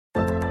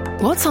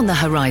What's on the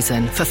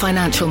horizon for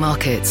financial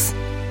markets?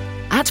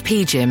 At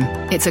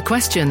PGIM, it's a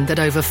question that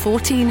over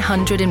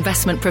 1,400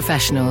 investment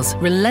professionals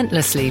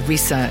relentlessly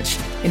research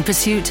in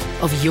pursuit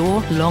of your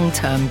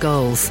long-term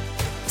goals.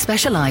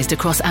 Specialized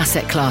across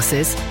asset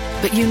classes,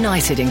 but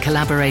united in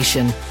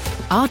collaboration,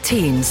 our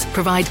teams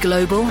provide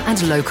global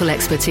and local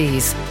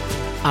expertise.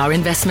 Our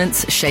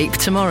investments shape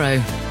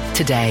tomorrow,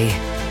 today.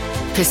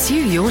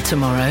 Pursue your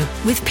tomorrow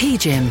with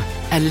PGIM,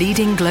 a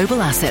leading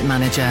global asset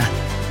manager.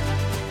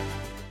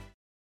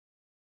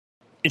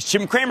 It's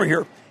Jim Cramer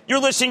here. You're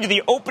listening to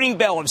the opening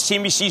bell of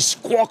CNBC's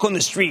Squawk on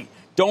the Street.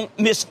 Don't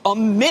miss a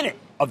minute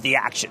of the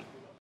action.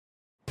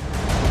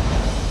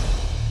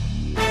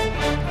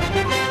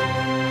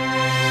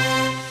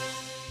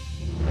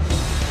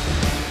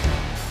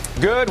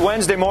 Good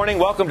Wednesday morning.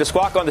 Welcome to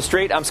Squawk on the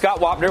Street. I'm Scott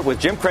Wapner with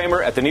Jim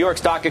Cramer at the New York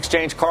Stock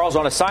Exchange. Carl's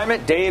on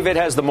assignment. David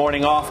has the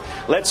morning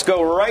off. Let's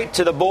go right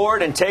to the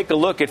board and take a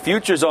look at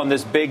futures on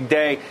this big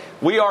day.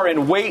 We are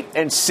in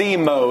wait-and-see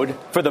mode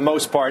for the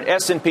most part.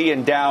 S&P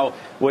and Dow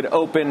would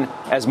open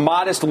as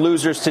modest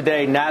losers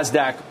today.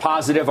 NASDAQ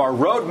positive. Our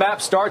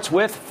roadmap starts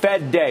with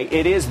Fed Day.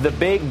 It is the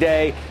big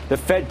day. The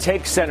Fed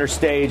takes center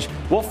stage.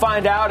 We'll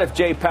find out if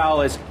Jay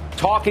Powell is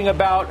thinking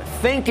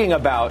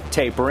about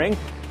tapering.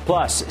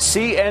 Plus,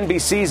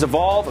 CNBC's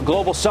Evolve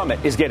Global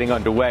Summit is getting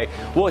underway.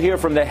 We'll hear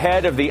from the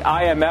head of the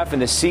IMF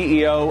and the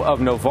CEO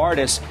of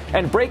Novartis.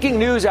 And breaking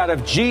news out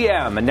of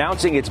GM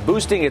announcing it's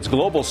boosting its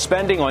global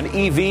spending on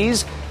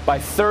EVs by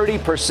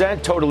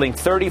 30%, totaling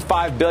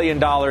 $35 billion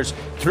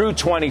through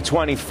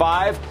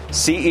 2025.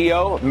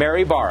 CEO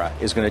Mary Barra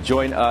is going to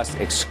join us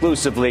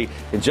exclusively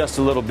in just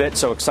a little bit.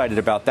 So excited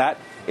about that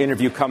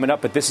interview coming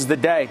up. But this is the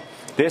day.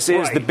 This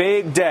is the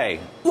big day.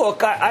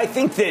 Look, I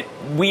think that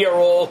we are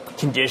all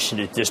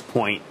conditioned at this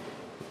point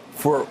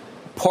for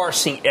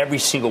parsing every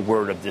single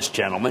word of this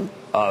gentleman,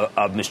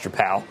 of Mr.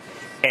 Powell.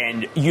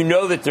 And you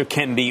know that there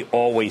can be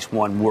always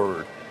one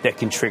word that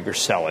can trigger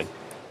selling.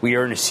 We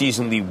are in a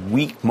seasonally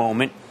weak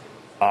moment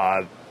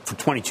for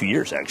 22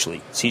 years,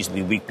 actually,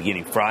 seasonally weak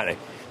beginning Friday.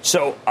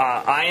 So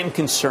I am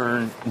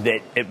concerned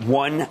that at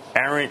one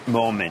errant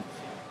moment,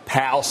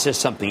 Powell says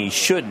something he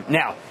shouldn't.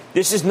 Now,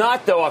 this is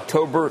not, though,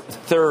 October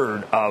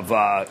 3rd of,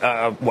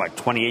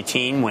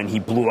 2018, when he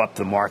blew up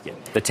the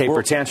market. The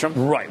taper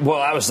tantrum? Right. Well,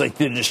 that was like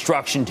the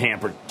destruction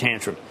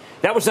tantrum.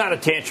 That was not a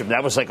tantrum.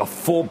 That was like a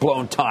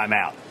full-blown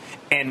timeout.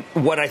 And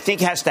what I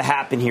think has to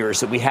happen here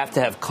is that we have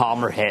to have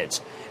calmer heads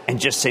and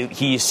just say,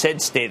 he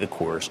said stay the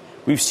course.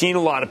 We've seen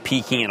a lot of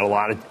peaking in a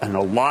lot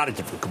of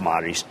different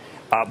commodities.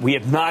 We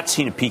have not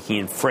seen a peaking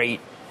in freight.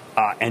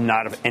 And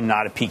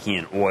not a peaking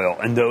in oil,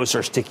 and those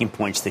are sticking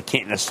points that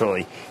can't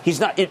necessarily.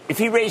 If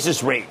he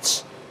raises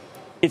rates,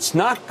 it's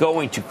not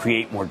going to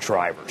create more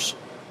drivers,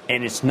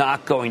 and it's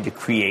not going to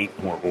create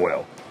more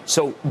oil.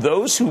 So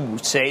those who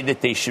say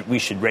that we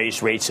should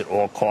raise rates at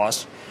all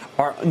costs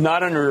are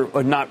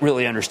not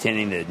really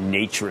understanding the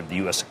nature of the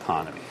U.S.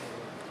 economy.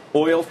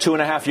 Oil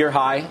 2.5-year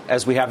high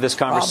as we have this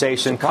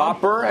conversation.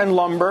 Copper and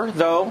lumber,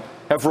 though,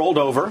 have rolled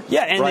over.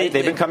 Yeah, and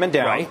they've been coming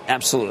down. Right,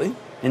 absolutely.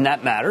 And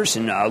that matters.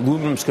 And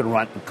aluminum's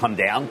going to come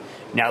down.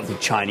 Now the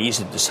Chinese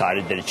have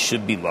decided that it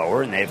should be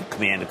lower, and they have a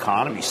command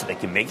economy, so they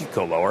can make it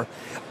go lower.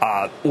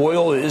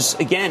 Oil is,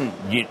 again,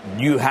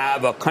 you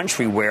have a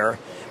country where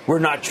we're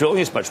not drilling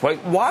as much.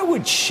 Why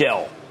would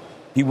Shell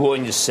be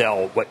willing to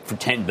sell, for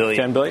 $10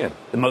 billion? $10 billion.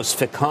 The most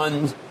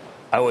fecund,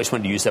 I always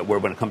wanted to use that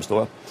word when it comes to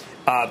oil,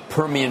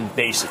 Permian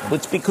Basin.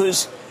 It's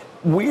because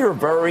we are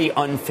very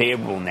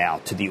unfavorable now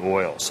to the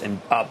oils.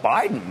 And President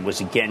Biden was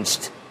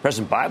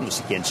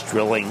against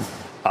drilling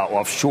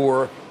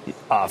offshore.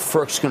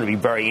 FERC's going to be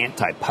very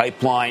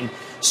anti-pipeline.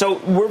 So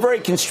we're very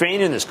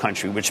constrained in this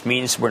country, which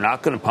means we're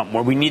not going to pump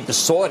more. We need the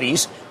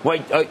Saudis.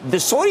 The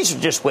Saudis are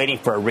just waiting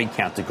for a rig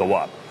count to go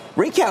up.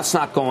 Rig count's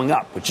not going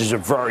up, which is a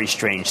very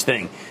strange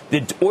thing.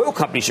 The oil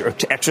companies are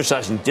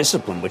exercising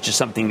discipline, which is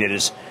something that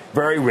is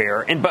very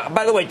rare. And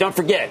by the way, don't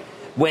forget,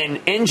 when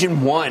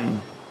Engine 1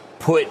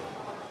 put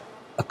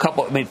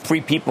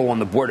 3 people on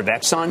the board of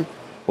Exxon,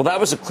 well,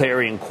 that was a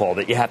clarion call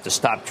that you have to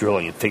stop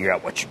drilling and figure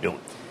out what you're doing.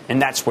 And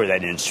that's where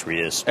that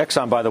industry is.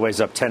 Exxon, by the way, is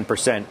up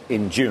 10%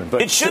 in June.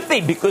 But it should be,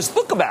 because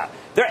look about it.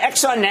 Their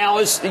Exxon now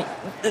is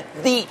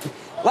the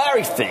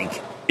Larry Fink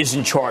is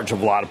in charge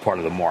of a lot of part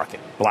of the market,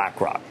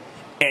 BlackRock.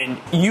 And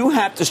you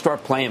have to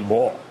start playing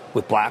ball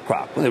with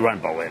BlackRock. Well, they run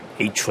about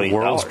 $8 trillion.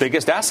 World's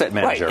biggest asset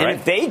manager, right? And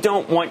if they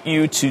don't want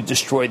you to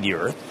destroy the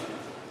earth,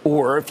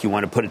 or if you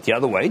want to put it the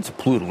other way, to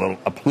pollute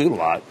a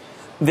lot,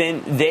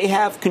 then they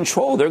have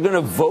control. They're going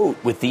to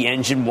vote with the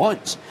Engine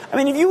 1s. I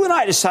mean, if you and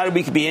I decided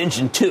we could be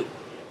Engine 2,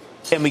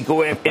 and we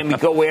go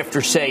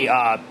after, say,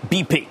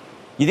 BP,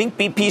 you think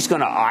BP is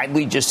going to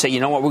idly just say, you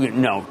know what,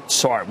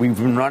 we've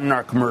been running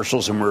our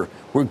commercials and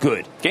we're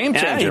good. Game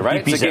changer,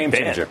 right? BP's it's a game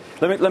changer.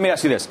 Let me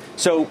ask you this.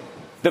 So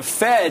the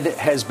Fed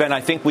has been,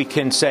 I think we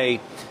can say,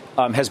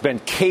 has been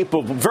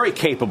very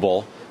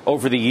capable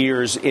over the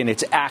years in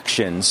its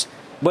actions,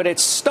 but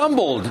it's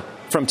stumbled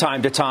from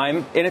time to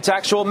time in its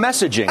actual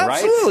messaging,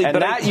 Absolutely, right?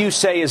 And that, you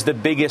say, is the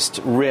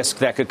biggest risk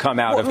that could come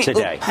out of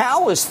today.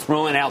 Powell is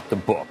throwing out the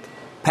book.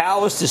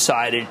 Powell has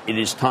decided it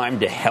is time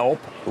to help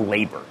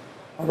labor.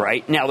 All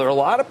right. Now, there are a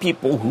lot of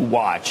people who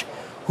watch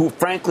who,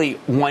 frankly,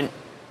 want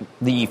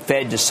the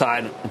Fed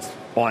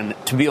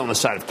to be on the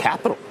side of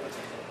capital.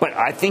 But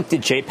I think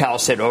that Jay Powell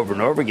said over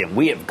and over again,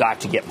 we have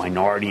got to get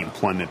minority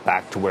employment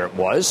back to where it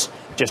was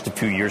just a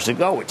few years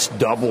ago. It's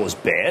double as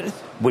bad,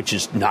 which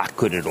is not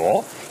good at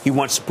all. He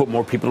wants to put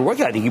more people to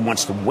work. I think he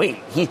wants to wait.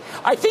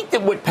 I think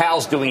that what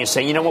Powell's doing is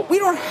saying, you know what, we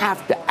don't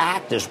have to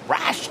act as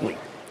rashly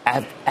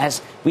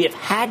as we have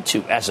had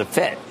to as a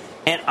Fed.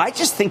 And I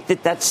just think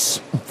that that's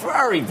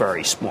very,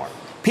 very smart.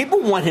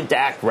 People want him to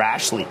act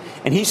rashly,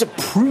 and he's a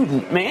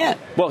prudent man.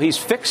 Well, he's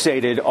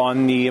fixated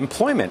on the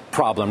employment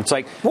problem. It's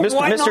like,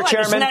 Mr.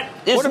 Chairman,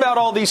 what about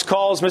all these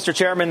calls, Mr.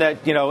 Chairman,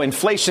 that,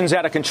 inflation's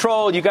out of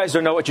control, you guys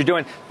don't know what you're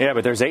doing? Yeah,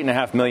 but there's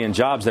 8.5 million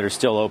jobs that are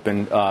still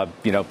open,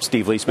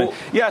 Steve Leisman. Well,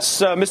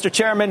 yes, Mr.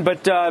 Chairman,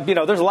 but,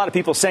 there's a lot of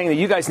people saying that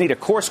you guys need a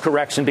course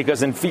correction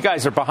because you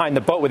guys are behind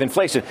the boat with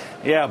inflation.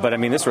 Yeah, but,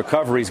 this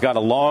recovery's got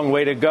a long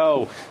way to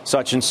go,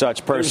 such and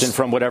such person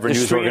from whatever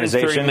news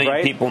organization,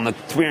 right? People in the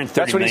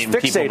 330 million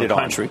people.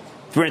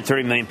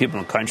 330 million people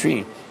in the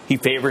country. He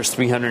favors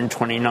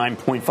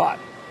 329.5.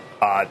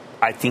 I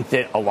think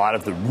that a lot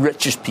of the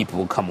richest people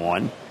will come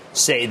on,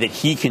 say that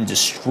he can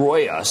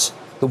destroy us,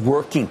 the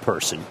working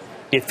person,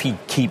 if he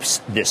keeps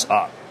this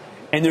up.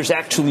 And there's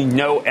actually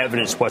no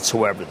evidence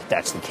whatsoever that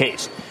that's the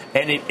case.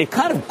 And it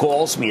kind of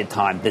galls me at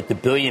times that the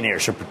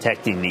billionaires are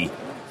protecting the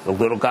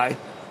little guy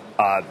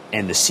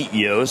and the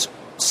CEOs.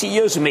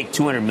 CEOs who make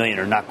 $200 million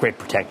are not great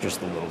protectors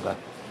of the little guy.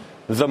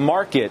 The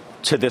market,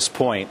 to this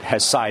point,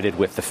 has sided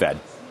with the Fed,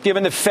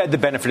 given the Fed the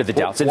benefit of the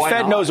doubt. And the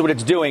Fed knows what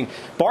it's doing.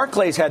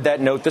 Barclays had that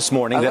note this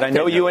morning that I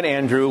know you and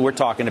Andrew were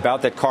talking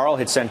about, that Carl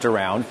had sent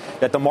around,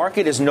 that the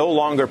market is no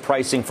longer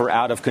pricing for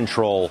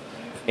out-of-control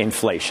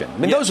inflation.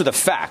 Those are the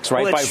facts,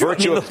 right? By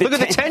virtue of look at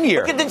the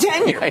 10-year. Look at the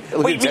 10-year.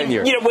 Look at the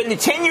 10-year. When the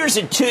 10-year's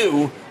at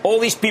 2, all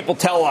these people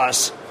tell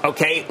us,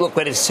 okay, look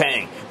what it's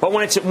saying. But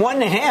when it's at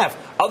 1.5,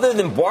 other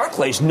than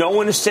Barclays, no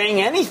one is saying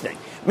anything.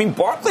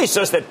 Barclays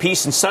does that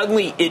piece, and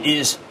suddenly it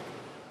is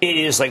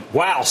like,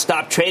 wow,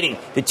 stop trading.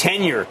 The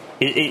 10-year,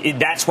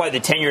 that's why the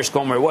 10-year is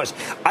going where it was.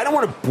 I don't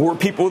want to bore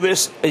people with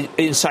this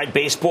inside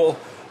baseball,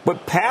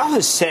 but Powell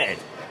has said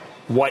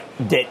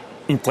that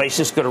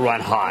inflation is going to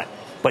run hot,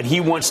 but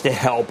he wants to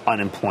help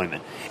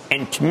unemployment.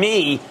 And to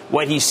me,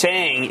 what he's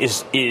saying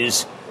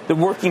is the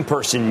working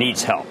person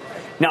needs help.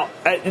 Now,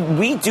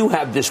 we do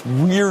have this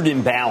weird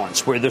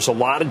imbalance where there's a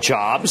lot of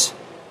jobs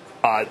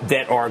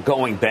that are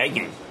going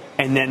begging.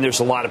 And then there's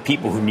a lot of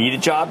people who need a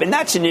job, and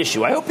that's an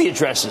issue. I hope he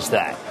addresses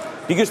that,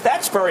 because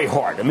that's very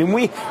hard.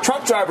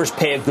 Truck drivers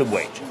pay a good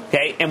wage,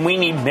 okay, and we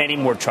need many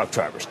more truck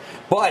drivers.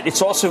 But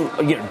it's also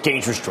a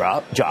dangerous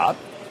job,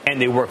 and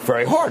they work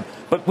very hard.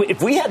 But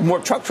if we had more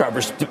truck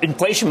drivers,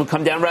 inflation would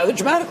come down rather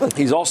dramatically.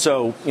 He's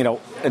also,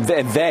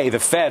 the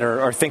Fed,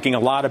 are thinking a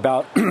lot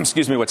about,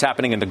 what's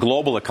happening in the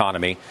global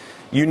economy.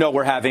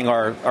 We're having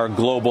our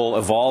Global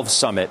Evolve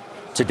Summit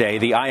today.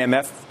 The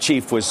IMF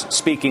chief was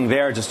speaking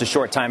there just a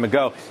short time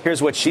ago.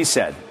 Here's what she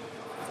said.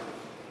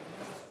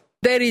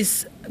 There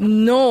is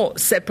no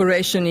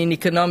separation in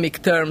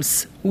economic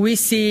terms. We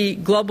see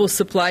global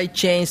supply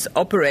chains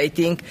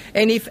operating,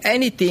 and if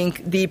anything,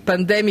 the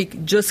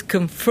pandemic just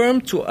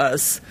confirmed to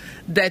us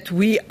that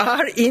we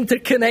are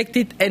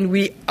interconnected and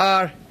we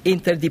are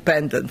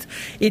interdependent.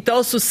 It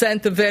also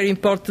sent a very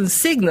important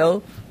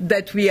signal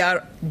that we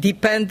are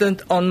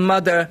dependent on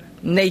Mother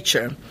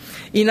Nature.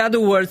 In other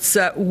words,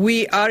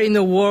 we are in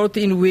a world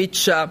in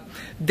which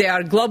there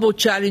are global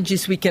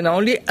challenges we can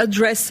only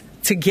address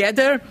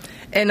together,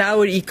 and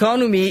our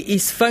economy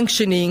is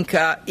functioning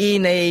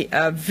in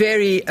a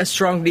very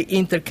strongly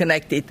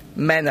interconnected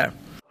manner.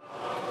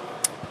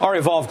 Our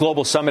Evolve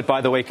Global Summit,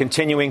 by the way,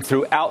 continuing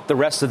throughout the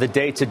rest of the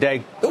day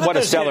today. What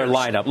a stellar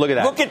lineup. Look at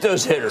that. Look at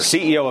those hitters.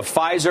 CEO of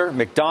Pfizer,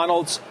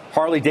 McDonald's,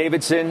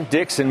 Harley-Davidson,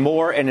 Dixon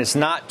Moore, and it's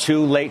not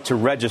too late to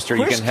register.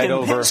 Chris you can head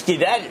Kempinski, over.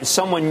 That is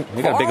someone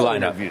we got a big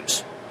lineup.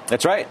 Interviews.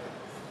 That's right.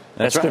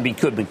 That's going to be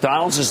good.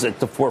 McDonald's is at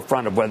the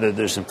forefront of whether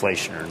there's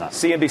inflation or not.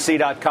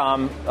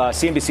 CNBC.com,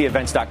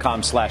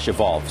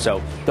 CNBCevents.com/evolve.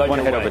 So want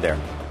to head over there.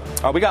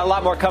 We got a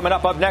lot more coming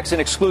up. Up next, an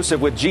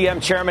exclusive with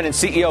GM Chairman and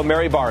CEO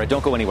Mary Barra.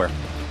 Don't go anywhere.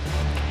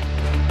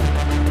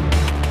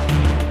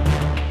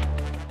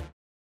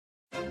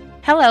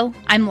 Hello,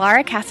 I'm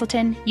Laura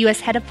Castleton,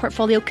 U.S. Head of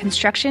Portfolio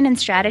Construction and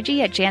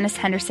Strategy at Janus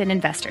Henderson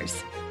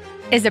Investors.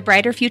 Is a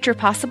brighter future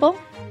possible?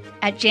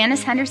 At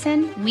Janus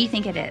Henderson, we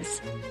think it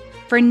is.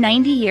 For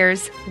 90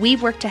 years,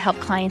 we've worked to help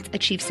clients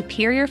achieve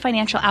superior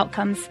financial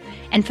outcomes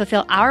and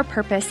fulfill our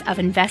purpose of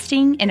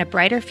investing in a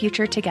brighter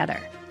future together.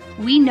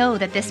 We know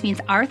that this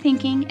means our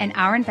thinking and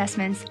our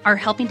investments are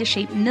helping to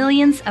shape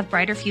millions of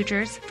brighter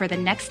futures for the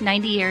next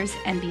 90 years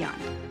and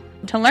beyond.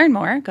 To learn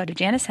more, go to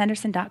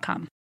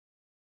janushenderson.com.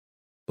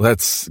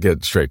 Let's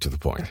get straight to the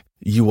point.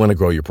 You want to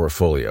grow your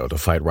portfolio to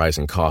fight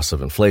rising costs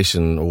of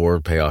inflation or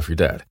pay off your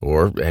debt,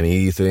 or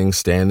anything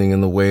standing in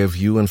the way of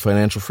you and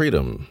financial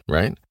freedom,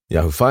 right?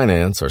 Yahoo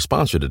Finance, our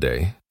sponsor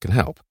today, can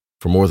help.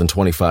 For more than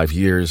 25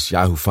 years,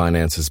 Yahoo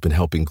Finance has been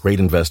helping great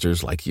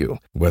investors like you.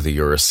 Whether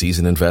you're a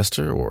seasoned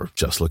investor or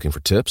just looking for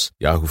tips,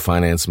 Yahoo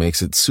Finance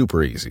makes it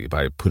super easy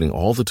by putting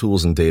all the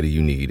tools and data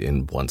you need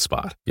in one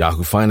spot.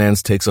 Yahoo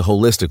Finance takes a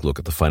holistic look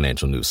at the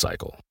financial news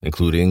cycle,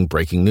 including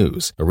breaking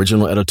news,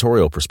 original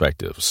editorial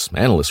perspectives,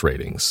 analyst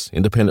ratings,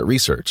 independent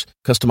research,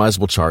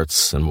 customizable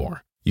charts, and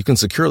more. You can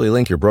securely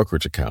link your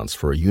brokerage accounts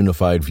for a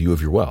unified view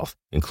of your wealth,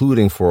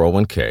 including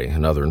 401k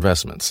and other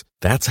investments.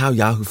 That's how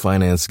Yahoo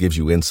Finance gives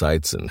you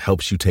insights and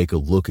helps you take a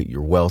look at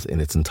your wealth in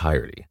its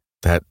entirety.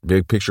 That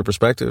big picture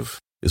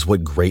perspective is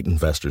what great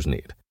investors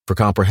need. For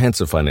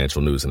comprehensive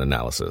financial news and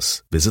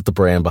analysis, visit the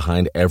brand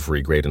behind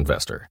every great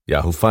investor,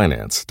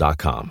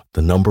 yahoofinance.com,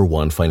 the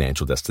 #1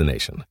 financial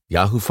destination,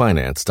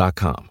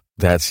 yahoofinance.com.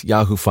 That's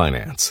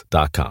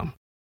yahoofinance.com.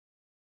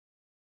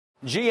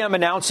 GM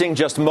announcing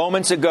just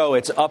moments ago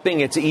it's upping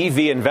its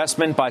EV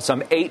investment by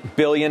some $8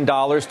 billion to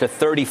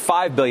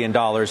 $35 billion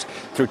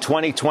through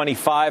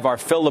 2025. Our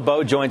Phil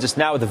LeBeau joins us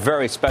now with a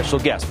very special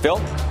guest. Phil?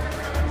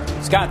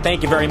 Scott,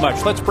 thank you very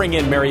much. Let's bring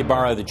in Mary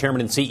Barra, the chairman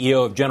and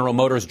CEO of General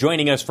Motors,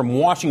 joining us from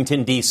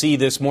Washington, D.C.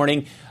 this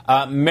morning.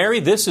 Mary,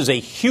 this is a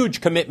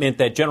huge commitment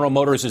that General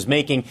Motors is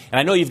making. And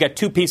I know you've got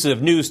two pieces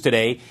of news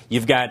today.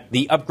 You've got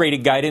the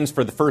upgraded guidance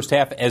for the first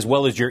half as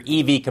well as your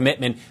EV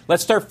commitment.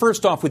 Let's start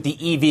first off with the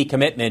EV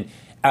commitment.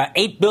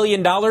 $8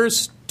 billion,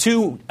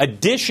 2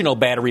 additional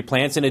battery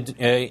plants in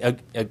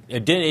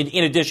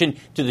addition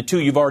to the 2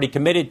 you've already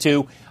committed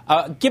to.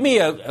 Give me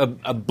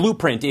a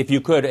blueprint, if you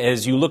could,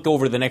 as you look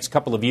over the next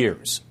couple of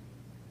years.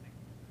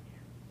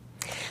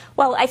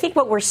 Well, I think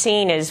what we're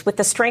seeing is with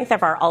the strength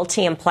of our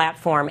Ultium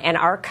platform and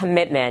our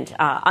commitment,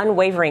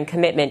 unwavering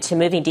commitment to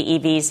moving to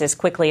EVs as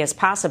quickly as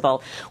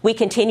possible, we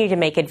continue to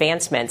make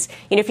advancements.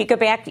 If you go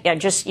back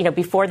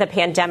before the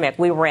pandemic,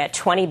 we were at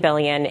 $20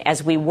 billion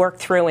as we worked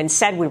through and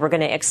said we were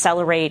going to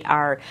accelerate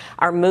our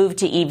move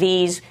to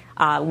EVs.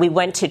 We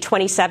went to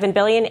 $27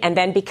 billion, and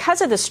then because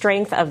of the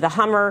strength of the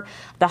Hummer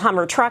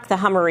truck, the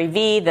Hummer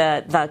EV,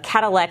 the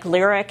Cadillac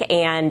Lyriq,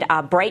 and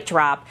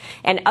BrightDrop,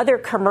 and other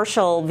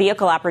commercial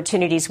vehicle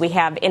opportunities we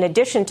have, in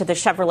addition to the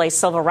Chevrolet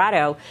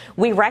Silverado,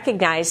 we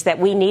recognized that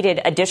we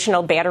needed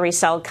additional battery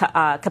cell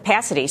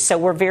capacity. So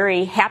we're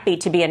very happy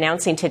to be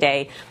announcing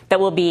today that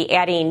we'll be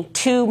adding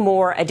 2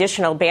 more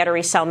additional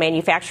battery cell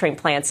manufacturing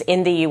plants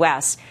in the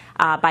U.S.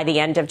 By the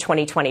end of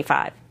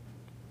 2025.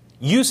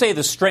 You say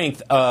the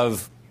strength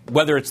of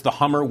whether it's the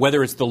Hummer,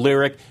 whether it's the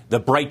Lyriq, the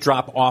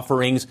BrightDrop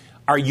offerings,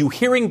 are you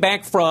hearing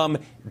back from,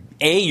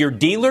 your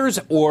dealers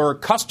or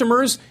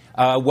customers,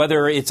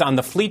 whether it's on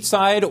the fleet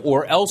side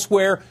or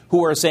elsewhere,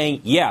 who are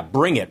saying, yeah,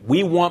 bring it.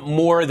 We want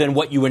more than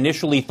what you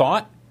initially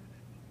thought?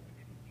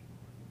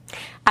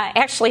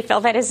 Actually,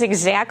 Phil, that is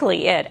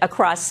exactly it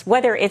across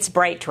whether it's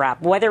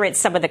BrightDrop, whether it's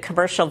some of the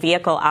commercial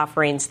vehicle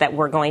offerings that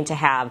we're going to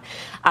have,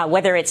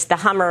 whether it's the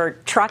Hummer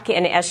truck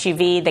and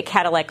SUV, the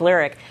Cadillac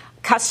Lyriq.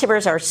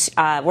 Customers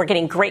we're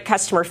getting great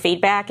customer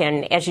feedback.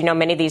 And as you know,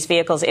 many of these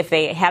vehicles, if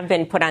they have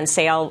been put on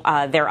sale,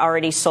 they're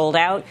already sold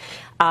out.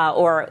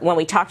 Or when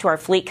we talk to our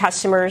fleet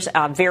customers,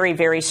 very,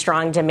 very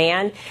strong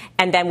demand.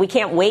 And then we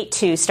can't wait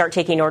to start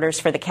taking orders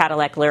for the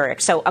Cadillac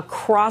Lyriq. So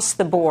across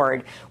the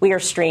board, we are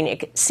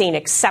seeing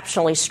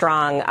exceptionally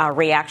strong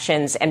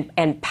reactions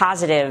and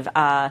positive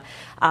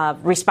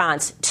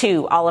response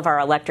to all of our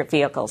electric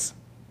vehicles.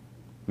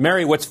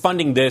 Mary, what's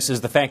funding this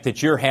is the fact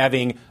that you're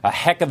having a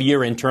heck of a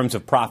year in terms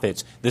of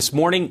profits. This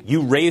morning,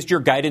 you raised your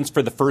guidance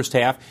for the first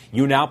half.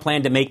 You now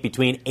plan to make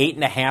between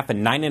 $8.5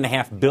 and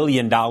 $9.5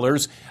 billion.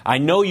 I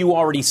know you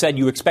already said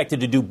you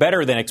expected to do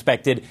better than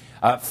expected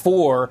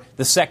for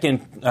the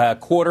second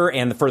quarter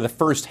and for the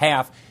first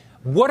half.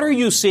 What are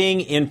you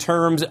seeing in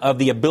terms of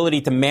the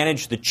ability to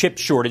manage the chip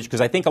shortage?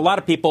 Because I think a lot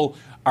of people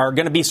are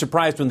going to be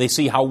surprised when they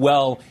see how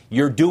well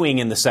you're doing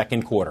in the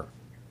second quarter.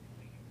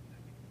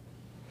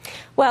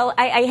 Well,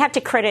 I have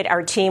to credit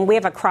our team. We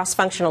have a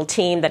cross-functional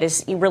team that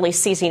is really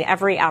seizing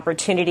every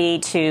opportunity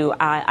to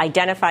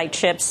identify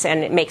chips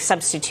and make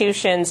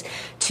substitutions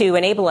to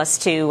enable us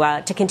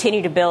to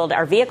continue to build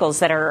our vehicles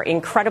that are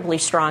incredibly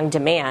strong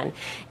demand.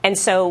 And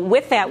so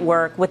with that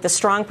work, with the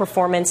strong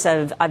performance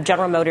of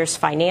General Motors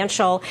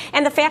Financial,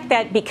 and the fact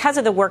that because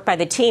of the work by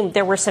the team,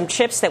 there were some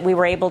chips that we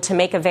were able to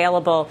make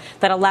available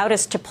that allowed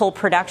us to pull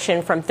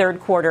production from third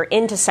quarter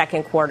into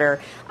second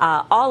quarter,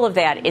 all of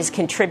that is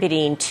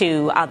contributing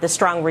to the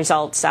strong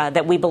results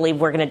that we believe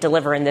we're going to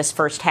deliver in this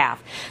first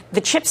half.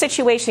 The chip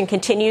situation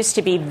continues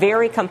to be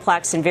very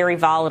complex and very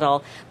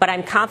volatile, but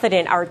I'm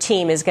confident our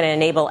team is going to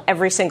enable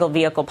every single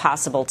vehicle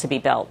possible to be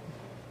built.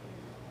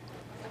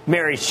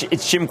 Mary,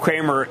 it's Jim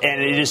Cramer,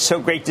 and it is so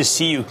great to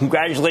see you.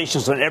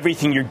 Congratulations on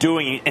everything you're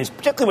doing, and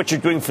particularly what you're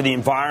doing for the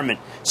environment.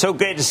 So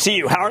great to see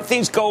you. How are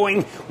things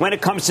going when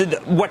it comes to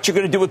what you're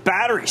going to do with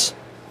batteries?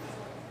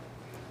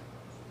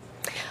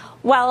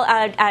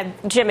 Well,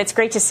 Jim, it's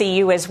great to see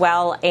you as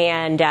well.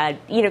 And,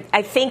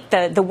 I think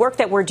the work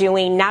that we're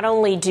doing, not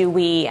only do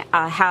we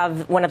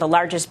have one of the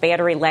largest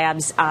battery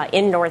labs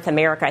in North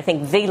America, I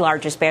think the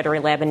largest battery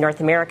lab in North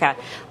America,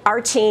 our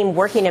team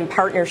working in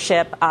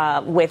partnership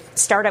with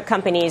startup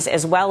companies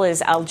as well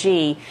as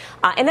LG,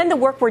 and then the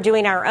work we're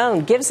doing our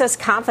own gives us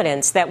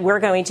confidence that we're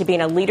going to be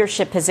in a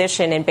leadership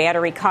position in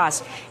battery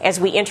cost. As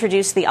we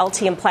introduce the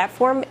Ultium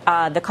platform,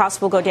 the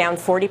cost will go down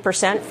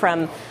 40%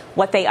 from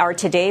what they are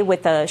today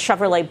with the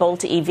Chevrolet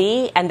Bolt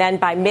EV. And then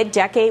by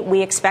mid-decade,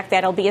 we expect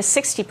that'll be a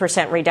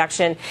 60%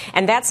 reduction.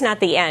 And that's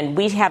not the end.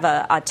 We have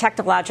a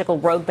technological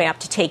roadmap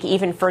to take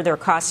even further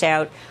costs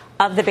out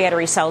of the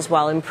battery cells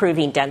while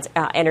improving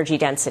energy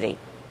density.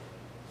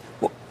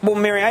 Well,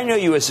 Mary, I know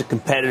you as a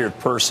competitive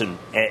person,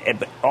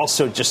 but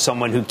also just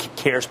someone who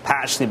cares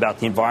passionately about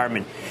the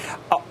environment.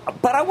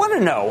 But I want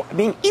to know,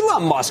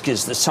 Elon Musk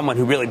is someone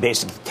who really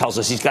basically tells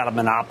us he's got a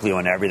monopoly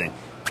on everything,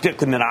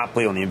 particularly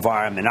monopoly on the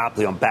environment,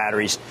 monopoly on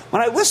batteries.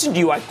 When I listen to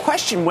you, I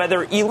question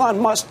whether Elon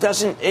Musk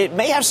it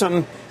may have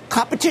some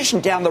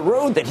competition down the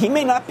road that he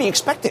may not be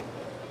expecting.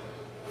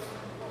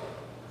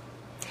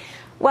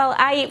 Well,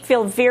 I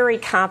feel very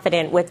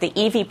confident with the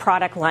EV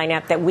product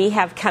lineup that we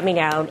have coming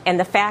out and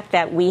the fact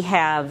that we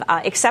have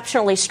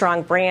exceptionally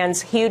strong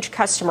brands, huge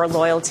customer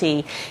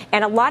loyalty,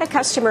 and a lot of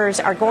customers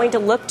are going to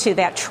look to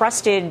that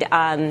trusted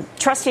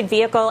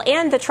vehicle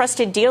and the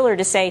trusted dealer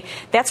to say,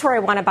 that's where I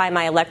want to buy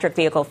my electric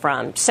vehicle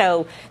from.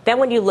 So then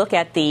when you look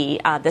at the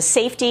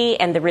safety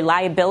and the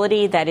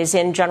reliability that is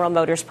in General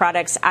Motors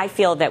products, I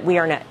feel that we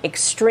are in an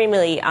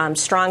extremely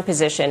strong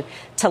position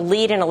to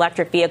lead in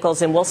electric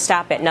vehicles, and we'll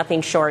stop at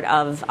nothing short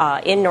of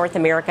in North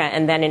America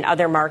and then in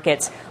other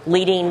markets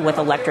leading with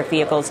electric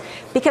vehicles.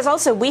 Because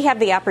also we have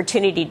the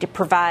opportunity to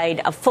provide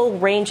a full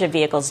range of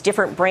vehicles,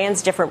 different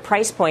brands, different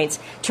price points,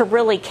 to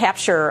really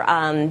capture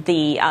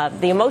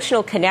the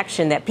emotional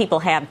connection that people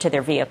have to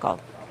their vehicle.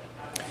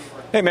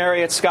 Hey,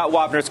 Mary, it's Scott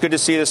Wapner. It's good to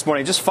see you this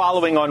morning. Just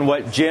following on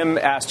what Jim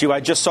asked you,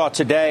 I just saw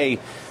today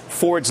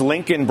Ford's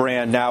Lincoln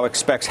brand now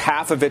expects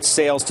half of its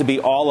sales to be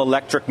all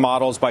electric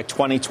models by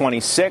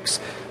 2026.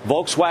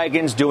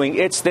 Volkswagen's doing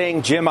its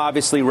thing. Jim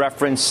obviously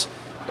referenced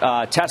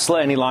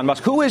Tesla and Elon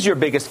Musk. Who is your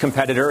biggest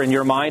competitor in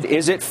your mind?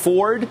 Is it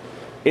Ford?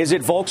 Is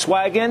it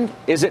Volkswagen?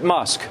 Is it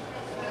Musk?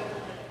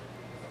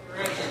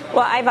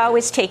 Well, I've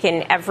always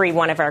taken every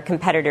one of our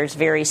competitors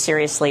very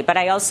seriously, but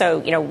I also,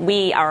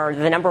 we are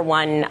the number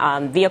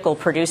one vehicle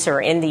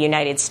producer in the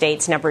United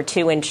States, number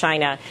two in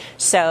China.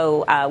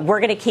 So we're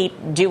going to keep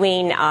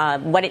doing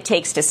what it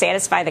takes to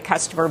satisfy the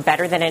customer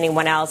better than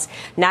anyone else,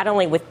 not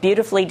only with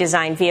beautifully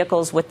designed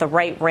vehicles with the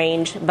right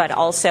range, but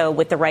also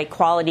with the right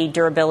quality,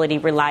 durability,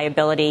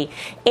 reliability,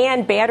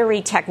 and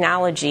battery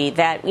technology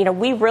that,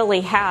 we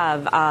really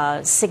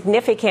have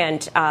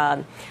significant,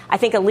 I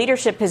think, a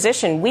leadership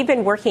position. We've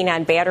been working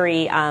on battery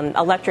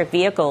electric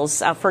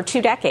vehicles for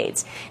 2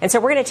 decades. And so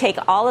we're going to take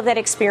all of that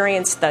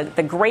experience,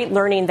 the great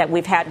learning that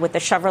we've had with the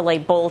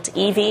Chevrolet Bolt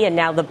EV and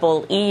now the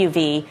Bolt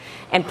EUV,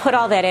 and put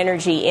all that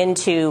energy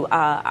into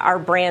our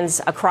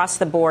brands across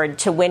the board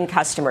to win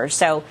customers.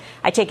 So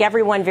I take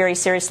everyone very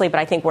seriously,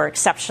 but I think we're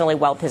exceptionally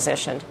well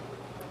positioned.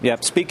 Yeah,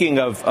 speaking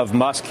of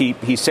Musk,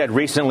 he said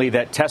recently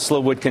that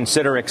Tesla would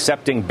consider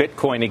accepting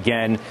Bitcoin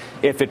again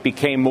if it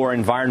became more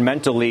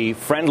environmentally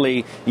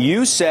friendly.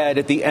 You said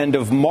at the end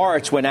of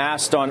March, when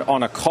asked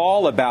on a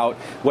call about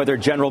whether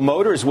General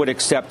Motors would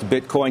accept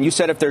Bitcoin, you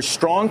said if there's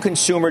strong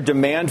consumer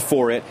demand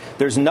for it,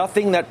 there's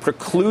nothing that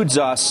precludes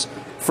us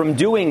from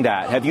doing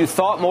that. Have you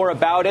thought more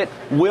about it?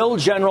 Will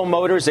General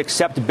Motors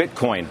accept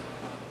Bitcoin?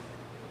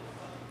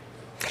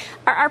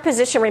 Our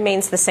position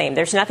remains the same.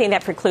 There's nothing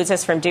that precludes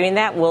us from doing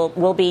that.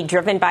 We'll be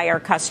driven by our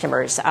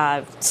customers.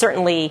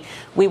 Certainly,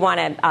 we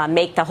want to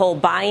make the whole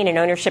buying and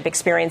ownership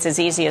experience as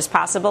easy as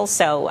possible,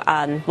 so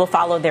we'll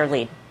follow their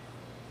lead.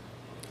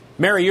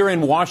 Mary, you're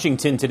in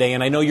Washington today,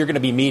 and I know you're going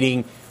to be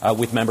meeting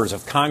with members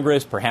of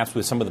Congress, perhaps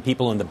with some of the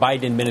people in the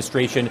Biden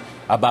administration,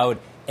 about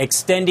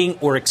extending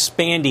or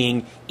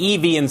expanding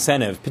EV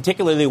incentives,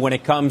 particularly when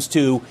it comes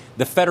to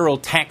the federal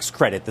tax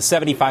credit, the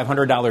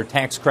 $7,500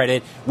 tax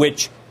credit,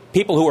 which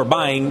people who are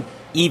buying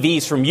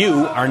EVs from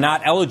you are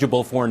not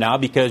eligible for now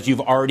because you've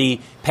already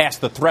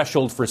passed the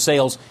threshold for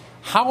sales.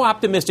 How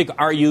optimistic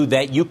are you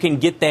that you can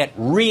get that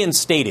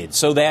reinstated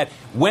so that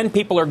when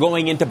people are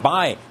going in to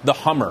buy the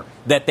Hummer,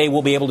 that they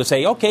will be able to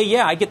say, okay,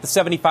 yeah, I get the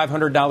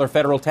 $7,500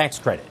 federal tax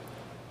credit?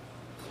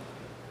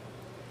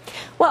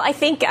 Well, I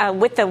think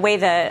with the way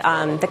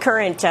the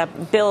current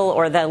bill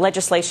or the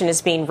legislation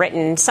is being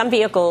written, some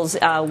vehicles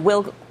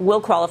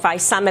will qualify.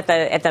 Some at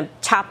the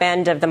top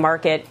end of the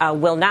market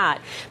will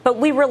not. But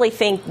we really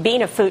think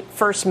being a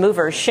first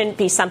mover shouldn't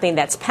be something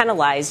that's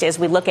penalized as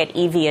we look at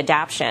EV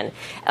adoption.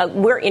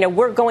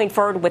 We're going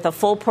forward with a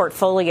full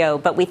portfolio,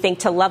 but we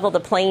think to level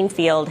the playing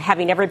field,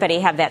 having everybody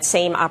have that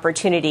same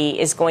opportunity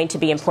is going to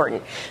be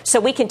important. So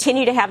we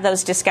continue to have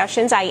those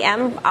discussions. I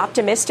am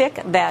optimistic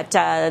that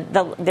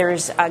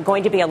there's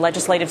going to be a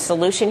legislative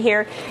solution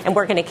here, and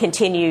we're going to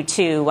continue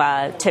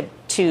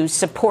to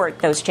support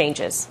those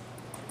changes.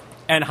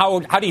 And how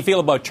do you feel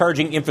about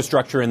charging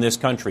infrastructure in this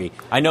country?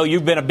 I know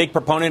you've been a big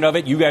proponent of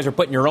it. You guys are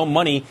putting your own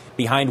money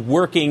behind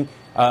working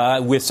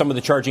with some of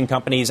the charging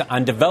companies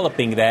on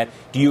developing that.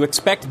 Do you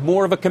expect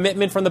more of a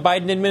commitment from the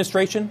Biden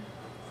administration?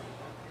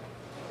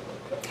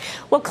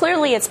 Well,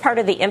 clearly it's part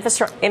of the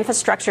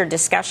infrastructure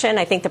discussion.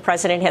 I think the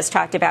president has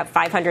talked about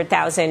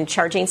 500,000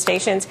 charging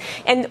stations.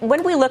 And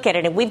when we look at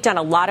it, and we've done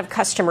a lot of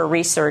customer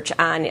research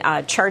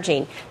on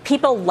charging,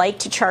 people like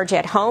to charge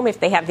at home if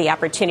they have the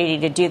opportunity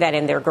to do that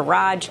in their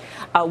garage.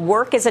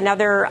 Work is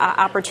another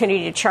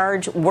opportunity to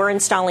charge. We're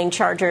installing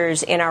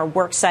chargers in our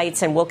work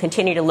sites, and we'll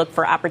continue to look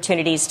for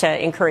opportunities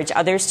to encourage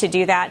others to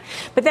do that.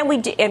 But then we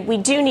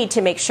do need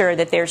to make sure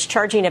that there's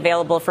charging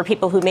available for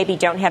people who maybe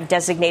don't have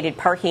designated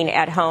parking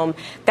at home.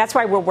 That's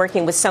why we're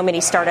working with so many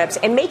startups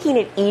and making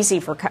it easy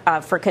for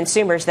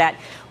consumers that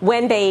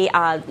when they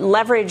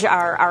leverage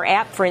our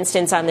app, for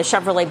instance, on the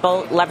Chevrolet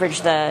Bolt, leverage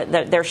their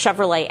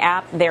Chevrolet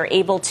app, they're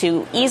able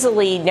to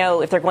easily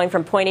know if they're going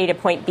from point A to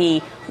point B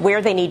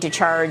where they need to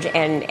charge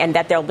and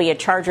that there'll be a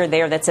charger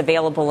there that's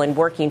available and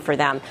working for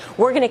them.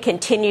 We're going to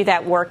continue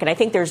that work, and I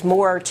think there's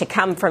more to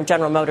come from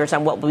General Motors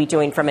on what we'll be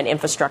doing from an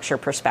infrastructure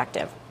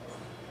perspective.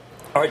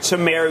 All right, so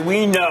Mary,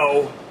 we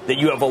know that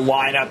you have a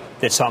lineup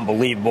that's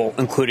unbelievable,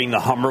 including the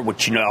Hummer,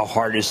 which you know how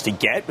hard it is to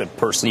get. But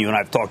personally, you and I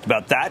have talked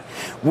about that.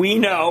 We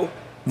know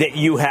that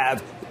you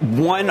have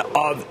one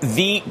of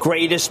the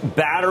greatest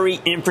battery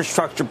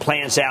infrastructure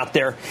plans out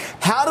there.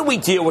 How do we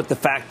deal with the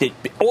fact that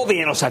all the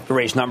analysts have to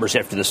raise numbers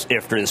after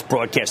this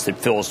broadcast that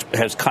Phil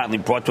has kindly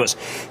brought to us?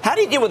 How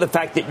do you deal with the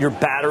fact that your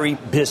battery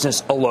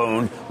business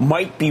alone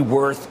might be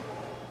worth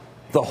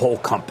the whole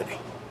company?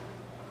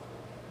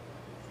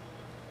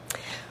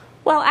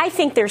 Well, I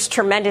think there's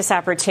tremendous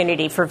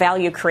opportunity for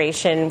value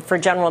creation for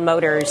General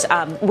Motors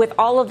with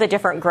all of the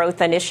different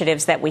growth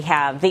initiatives that we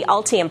have. The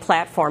Ultium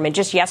platform, and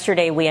just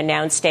yesterday we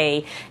announced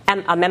a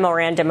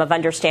memorandum of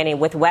understanding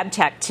with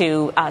WebTech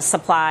to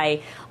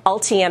supply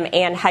Ultium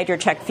and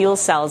Hydrocheck fuel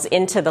cells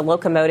into the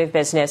locomotive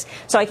business.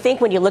 So I think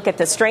when you look at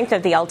the strength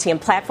of the Ultium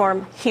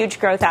platform,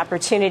 huge growth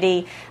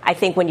opportunity. I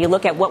think when you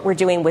look at what we're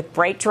doing with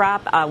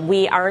BrightDrop,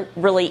 we aren't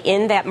really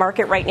in that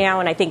market right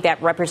now, and I think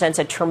that represents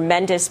a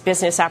tremendous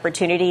business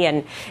opportunity.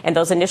 And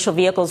those initial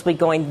vehicles will be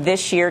going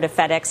this year to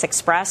FedEx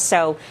Express.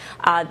 So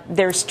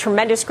there's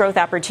tremendous growth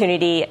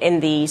opportunity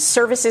in the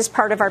services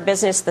part of our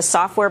business, the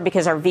software,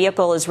 because our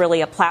vehicle is really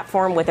a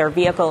platform with our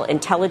vehicle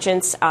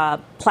intelligence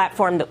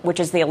platform, which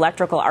is the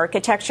electrical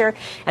architecture,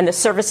 and the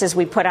services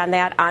we put on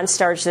that,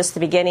 OnStar is just the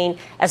beginning,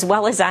 as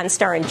well as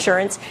OnStar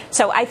Insurance.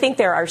 So I think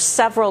there are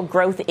several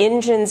growth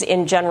engines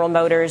in General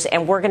Motors,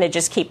 and we're going to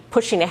just keep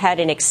pushing ahead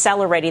and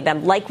accelerating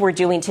them like we're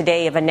doing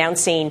today of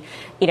announcing,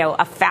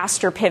 a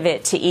faster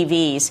pivot to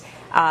EVs.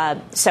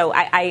 So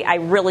I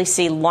really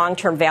see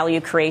long-term value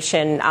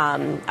creation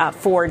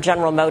for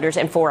General Motors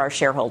and for our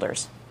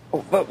shareholders.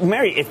 But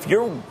Mary, if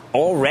you're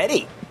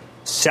already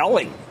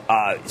selling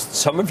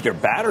some of your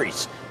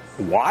batteries,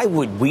 why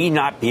would we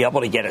not be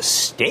able to get a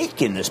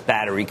stake in this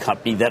battery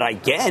company that,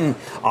 again,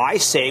 I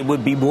say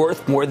would be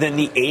worth more than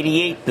the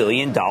 $88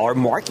 billion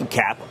market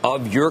cap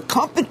of your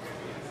company?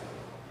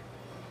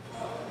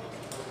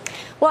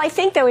 Well, I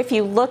think, though, if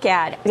you look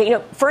at,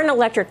 for an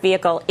electric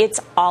vehicle, it's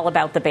all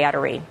about the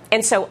battery.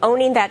 And so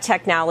owning that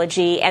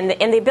technology and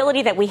the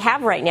ability that we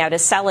have right now to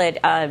sell it,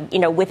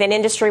 within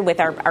industry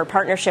with our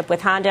partnership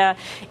with Honda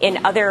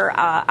in other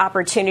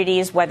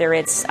opportunities, whether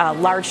it's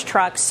large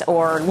trucks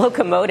or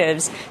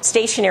locomotives,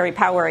 stationary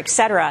power, et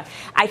cetera,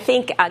 I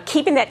think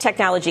keeping that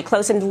technology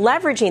close and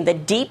leveraging the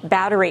deep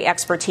battery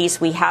expertise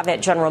we have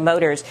at General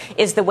Motors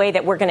is the way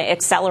that we're going to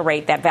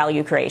accelerate that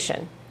value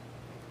creation.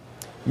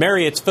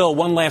 Mary, it's Phil.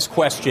 One last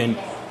question.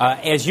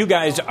 As you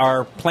guys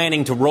are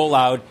planning to roll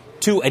out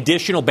 2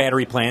 additional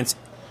battery plants,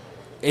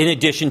 in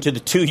addition to the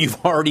 2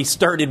 you've already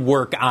started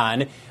work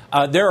on,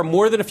 there are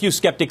more than a few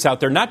skeptics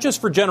out there, not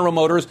just for General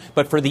Motors,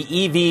 but for the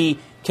EV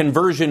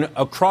conversion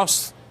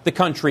across the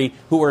country,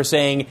 who are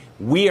saying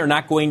we are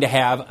not going to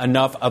have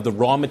enough of the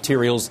raw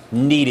materials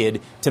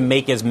needed to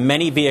make as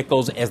many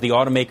vehicles as the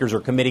automakers are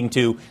committing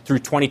to through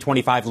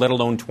 2025, let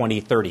alone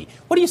 2030.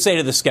 What do you say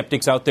to the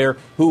skeptics out there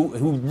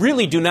who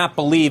really do not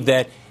believe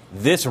that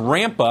this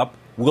ramp up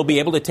will be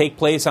able to take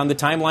place on the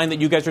timeline that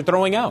you guys are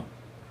throwing out?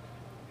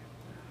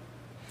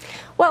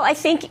 Well, I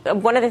think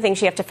one of the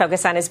things you have to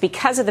focus on is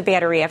because of the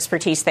battery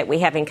expertise that we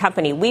have in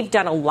company, we've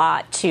done a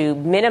lot to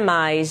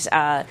minimize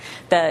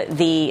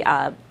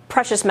the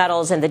precious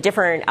metals and the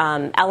different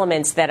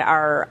elements that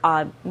are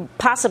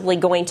possibly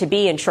going to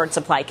be in short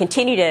supply,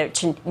 continue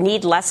to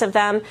need less of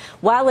them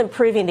while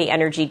improving the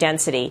energy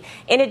density.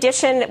 In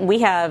addition,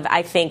 we have,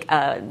 I think,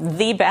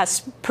 the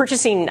best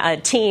purchasing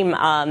team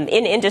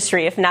in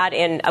industry, if not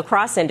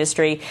across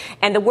industry,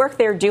 and the work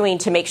they're doing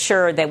to make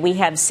sure that we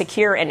have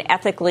secure and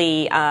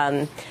ethically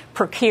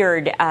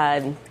procured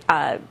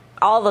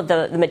all of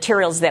the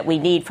materials that we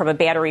need from a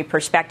battery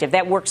perspective.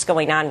 That work's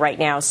going on right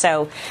now.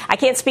 So I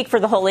can't speak for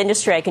the whole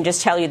industry. I can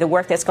just tell you the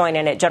work that's going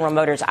on at General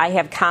Motors. I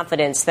have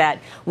confidence that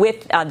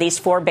with these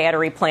 4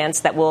 battery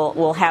plants that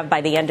we'll have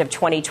by the end of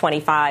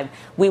 2025,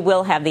 we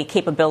will have the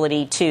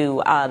capability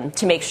to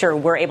make sure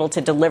we're able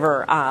to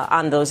deliver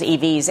on those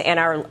EVs. And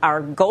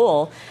our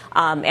goal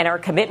and our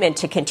commitment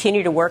to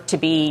continue to work to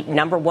be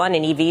number one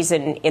in EVs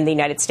in the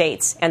United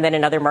States and then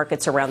in other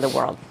markets around the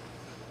world.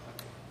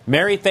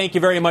 Mary, thank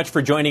you very much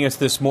for joining us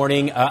this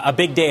morning. A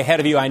big day ahead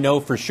of you, I know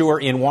for sure,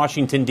 in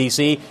Washington,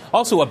 D.C.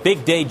 Also a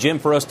big day, Jim,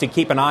 for us to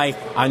keep an eye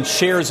on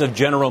shares of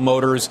General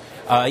Motors.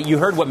 You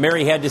heard what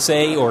Mary had to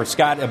say, or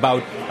Scott,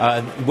 about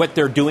what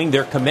they're doing,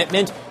 their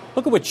commitment.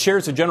 Look at what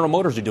shares of General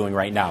Motors are doing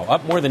right now,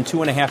 up more than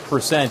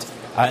 2.5%.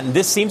 And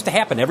this seems to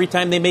happen. Every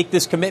time they make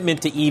this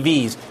commitment to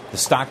EVs, the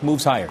stock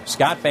moves higher.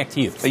 Scott, back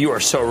to you. You are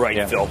so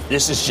right, Phil.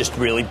 This is just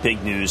really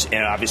big news,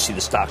 and obviously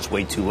the stock's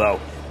way too low.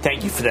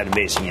 Thank you for that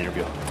amazing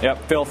interview.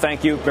 Yep, Phil,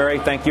 thank you. Barry,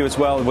 thank you as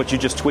well. What you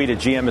just tweeted,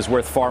 GM is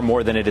worth far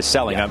more than it is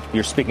selling. Yeah.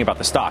 You're speaking about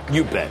the stock.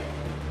 You bet.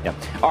 Yeah.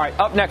 All right,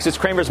 up next is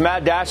Cramer's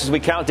Mad Dash as we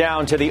count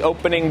down to the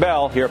opening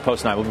bell here at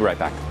Post 9. We'll be right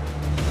back.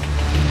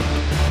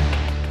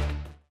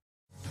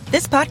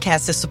 This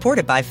podcast is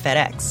supported by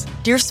FedEx.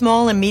 Dear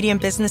small and medium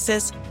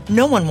businesses,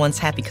 no one wants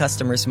happy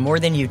customers more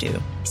than you do.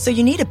 So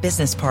you need a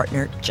business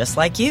partner just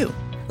like you.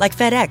 Like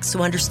FedEx,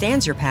 who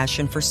understands your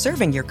passion for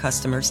serving your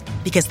customers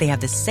because they have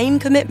the same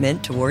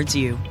commitment towards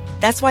you.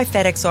 That's why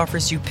FedEx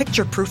offers you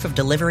picture proof of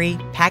delivery,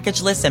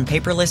 packageless and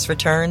paperless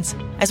returns,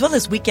 as well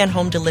as weekend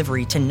home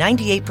delivery to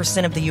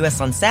 98% of the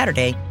U.S. on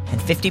Saturday and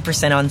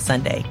 50% on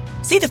Sunday.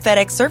 See the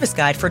FedEx service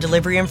guide for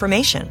delivery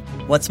information.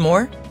 What's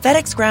more,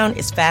 FedEx Ground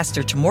is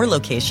faster to more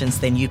locations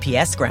than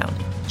UPS Ground.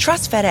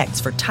 Trust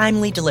FedEx for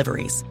timely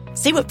deliveries.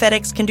 See what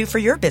FedEx can do for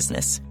your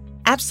business.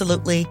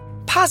 Absolutely,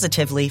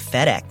 positively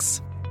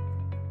FedEx.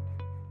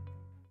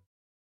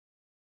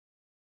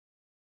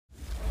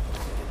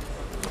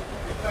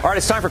 All right,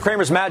 it's time for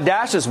Cramer's Mad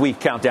Dash as we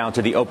count down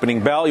to the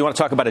opening bell. You want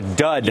to talk about a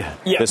dud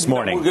this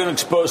morning? We're going to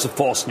expose a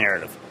false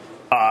narrative.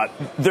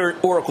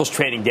 Oracle's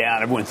trading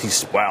down. Everyone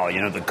thinks, wow,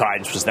 the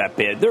guidance was that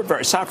bad.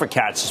 Safra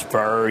Catz is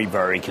very,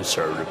 very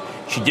conservative.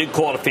 She did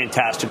call it a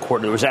fantastic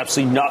quarter. There was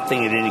absolutely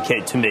nothing that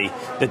indicated to me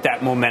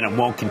that momentum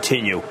won't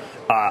continue.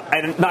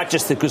 And not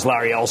just because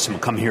Larry Ellison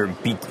would come here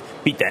and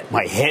beat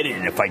my head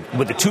in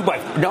with a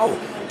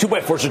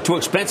 2x4s are too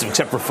expensive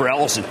except for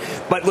Ellison.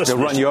 But listen,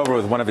 they'll run you over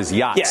with one of his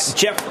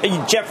yachts.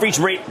 Yeah,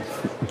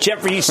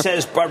 Jefferies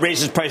says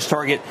raises price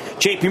target.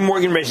 J.P.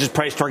 Morgan raises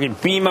price target.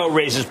 BMO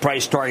raises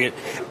price target.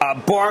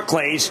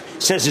 Barclays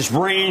says it's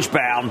range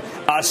bound.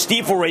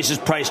 Stifel raises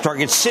price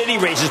target. Citi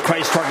raises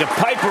price target.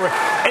 Piper.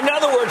 In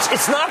other words,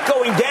 it's not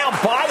going down.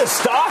 Buy the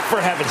stock,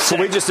 for heaven's sake.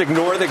 So we just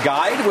ignore the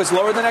guide was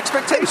lower than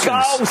expectations.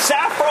 Oh,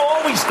 Safra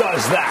always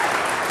does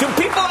that. Do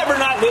people ever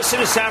not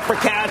listen to Safra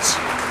Catz?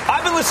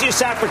 I've been listening to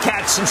Safra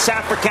Catz since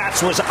Safra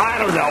Catz was,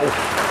 I don't know,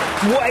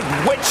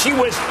 when she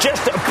was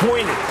just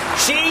appointed.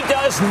 She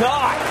does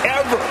not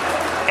ever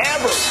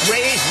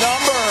raise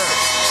numbers.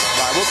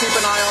 All right, we'll keep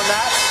an eye on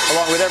that,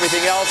 along with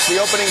everything else. The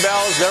opening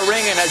bells, they're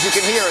ringing, as you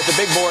can hear at the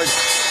big board.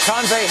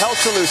 Convey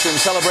Health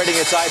Solutions celebrating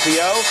its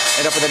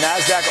IPO, and up at the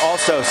NASDAQ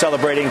also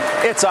celebrating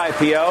its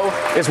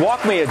IPO is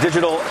WalkMe, a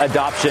digital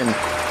adoption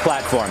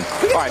platform.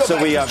 All right, so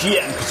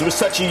GM, because it was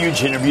such a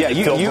huge interview.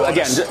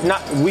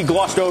 Yeah, we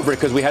glossed over it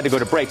because we had to go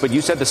to break, but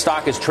you said the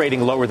stock is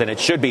trading lower than it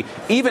should be,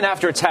 even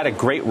after it's had a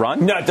great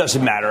run? No, it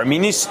doesn't matter. I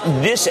mean,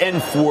 this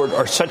and Ford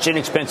are such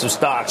inexpensive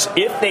stocks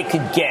if they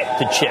could get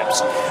the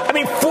chips. I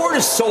mean, Ford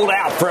is sold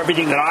out for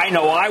everything that I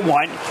know I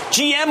want.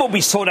 GM will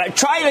be sold out.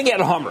 Try to get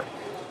a Hummer.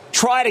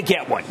 Try to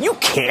get one. You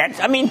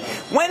can't. I mean,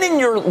 when in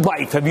your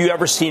life have you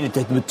ever seen it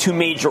that the two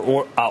major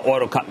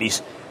auto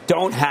companies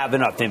don't have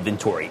enough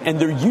inventory, and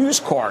their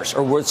used cars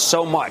are worth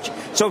so much?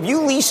 So if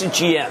you lease a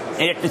GM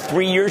and after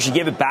 3 years you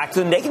give it back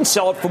to them, they can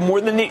sell it for more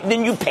than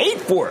you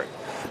paid for it.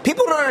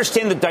 People don't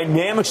understand the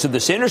dynamics of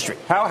this industry.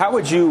 How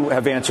would you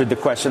have answered the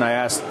question I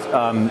asked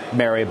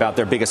Mary about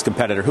their biggest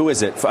competitor? Who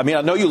is it? I mean,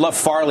 I know you love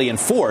Farley and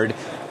Ford.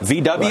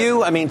 VW?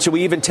 Right. I mean, should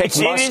we even take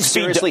Musk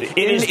seriously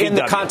in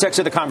the context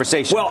of the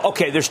conversation? Well,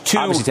 okay, there's two.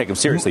 Obviously take him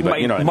seriously,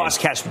 but you know what I mean. Musk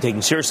has to be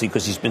taken seriously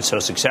because he's been so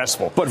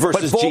successful. But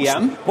versus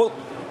GM?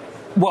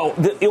 Well,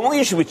 the only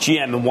issue with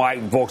GM and why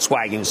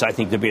Volkswagen is, I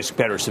think, the biggest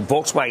competitor is that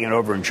Volkswagen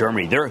over in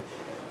Germany,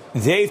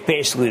 they've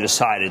basically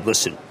decided,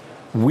 listen,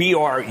 we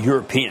are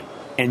European.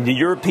 And the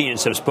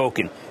Europeans have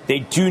spoken. They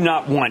do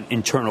not want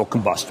internal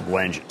combustible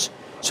engines.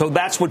 So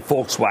that's what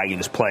Volkswagen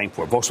is playing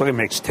for. Volkswagen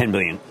makes 10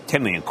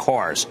 million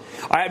cars.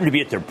 I happen to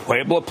be at their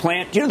Puebla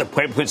plant. You know, the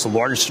Puebla plant is the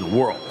largest in the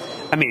world.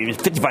 I mean,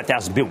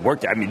 55,000 people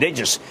work there. I mean,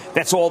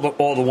 that's all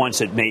the ones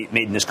that made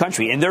in this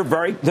country. And they're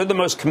the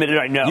most committed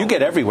I know. You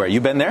get everywhere. You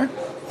been there?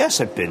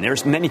 Yes, I've been there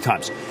many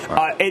times.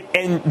 Right.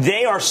 And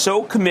they are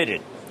so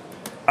committed,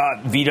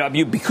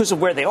 VW, because of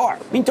where they are.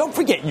 I mean, don't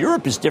forget,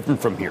 Europe is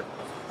different from here.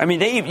 I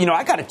mean,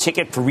 I got a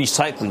ticket for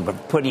recycling,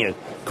 but putting a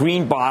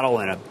green bottle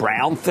in a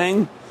brown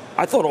thing,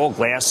 I thought all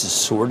glass is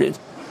sorted.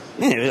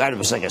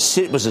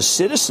 It was a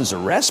citizen's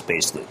arrest,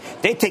 basically.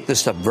 They take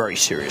this stuff very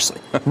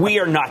seriously. We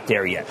are not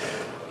there yet.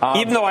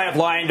 Even though I have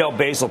Lyondell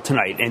Basel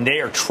tonight, and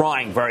they are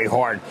trying very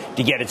hard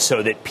to get it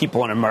so that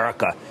people in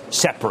America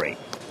separate.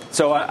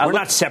 So we're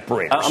not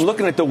separators. I'm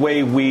looking at the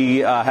way we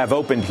have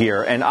opened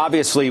here, and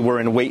obviously we're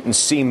in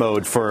wait-and-see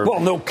mode for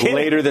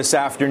later this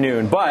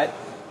afternoon. But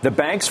the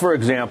banks, for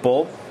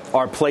example,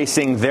 are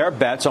placing their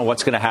bets on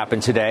what's going to happen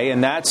today,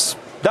 and that's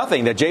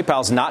nothing. That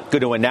J-PAL's not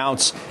going to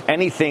announce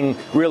anything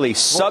really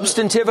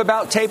substantive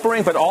about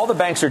tapering, but all the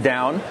banks are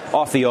down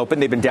off the open.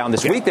 They've been down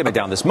this week. They've been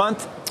down this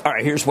month. All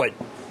right, here's what.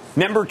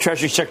 Remember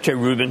Treasury Secretary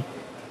Rubin?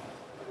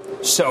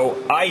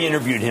 So I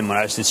interviewed him when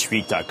I was at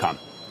Street.com,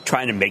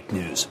 trying to make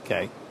news,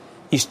 okay?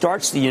 He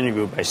starts the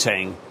interview by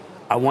saying,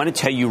 I want to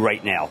tell you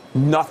right now,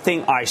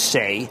 nothing I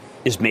say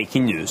is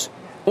making news.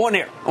 On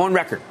air, on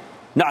record,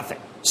 nothing.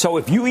 So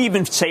if you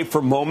even say for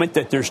a moment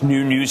that there's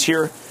new news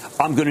here,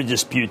 I'm going to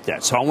dispute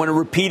that. So I want to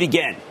repeat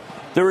again.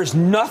 There is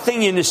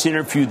nothing in this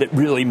interview that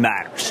really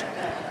matters.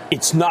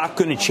 It's not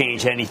going to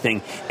change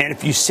anything. And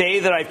if you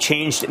say that I've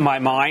changed my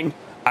mind,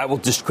 I will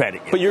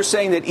discredit you. But you're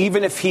saying that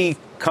even if he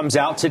comes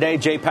out today,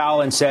 Jay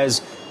Powell, and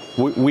says,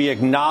 we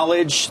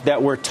acknowledge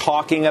that we're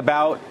talking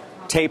about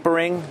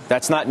tapering,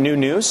 that's not new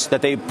news,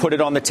 that they put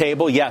it on the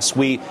table. Yes,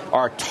 we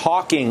are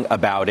talking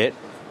about it.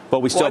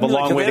 But we still have a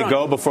long way to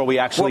go before we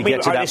actually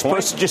get to that point. Are they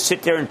supposed to just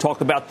sit there and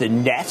talk about the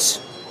nets?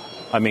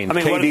 I mean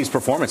KD's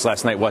performance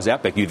last night was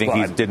epic. You think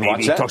he didn't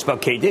watch that? He talks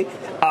about KD.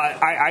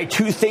 I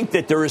too think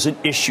that there is an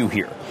issue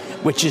here,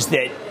 which is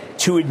that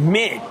to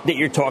admit that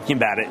you're talking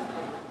about it,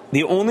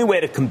 the only way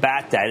to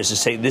combat that is to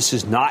say this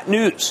is not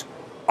news.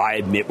 I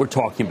admit we're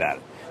talking about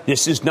it.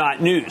 This is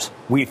not news.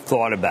 We've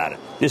thought about it.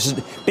 This is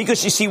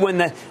because you see when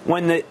the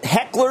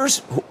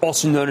hecklers,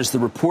 also known as the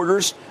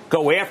reporters,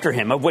 go after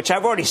him, of which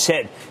I've already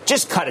said,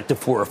 just cut it to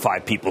 4 or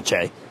 5 people,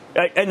 Jay.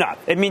 Enough.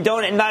 I mean,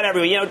 not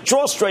everyone.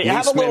 Draw straight.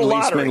 Have a little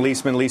lottery.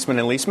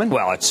 Leisman.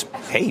 Well, it's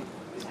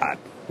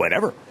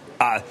whatever.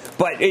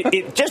 But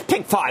it just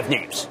pick 5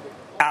 names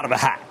out of a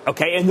hat,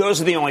 okay? And those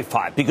are the only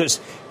 5.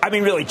 Because, I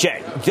mean, really,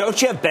 Jay, don't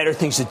you have better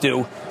things to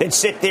do than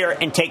sit there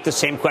and take the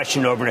same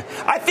question over and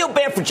over? I feel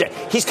bad for Jay.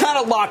 He's kind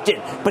of locked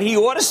in, but he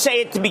ought to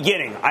say at the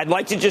beginning. I'd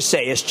like to just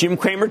say, as Jim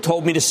Cramer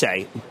told me to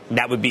say,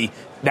 that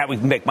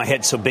would make my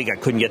head so big I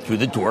couldn't get through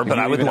the door, but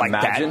I would like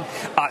imagine?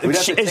 That. We'd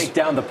have to take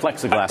down the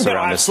plexiglass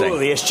around this thing.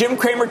 Absolutely. As Jim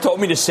Cramer told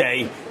me to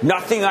say,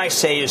 nothing I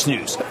say is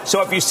news.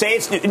 So if you say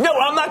it's news, no,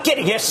 I'm not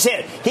kidding. He has to say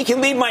it. He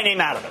can leave my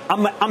name out of it.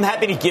 I'm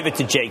happy to give it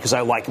to Jay because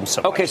I like him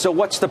so much. Okay, so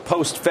what's the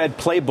post-Fed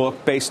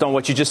playbook based on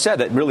what you just said,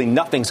 that really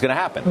nothing's going to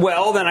happen?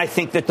 Well, then I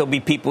think that there'll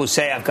be people who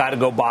say, I've got to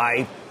go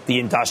buy the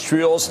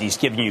industrials. He's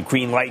giving you a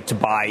green light to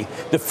buy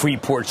the free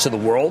ports of the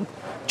world.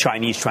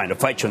 Chinese trying to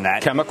fight you on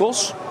that.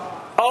 Chemicals?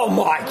 Oh,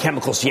 my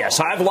chemicals, yes.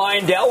 I have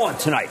Lyondell on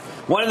tonight.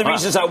 One of the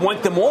reasons I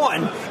want them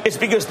on is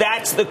because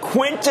that's the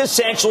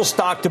quintessential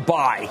stock to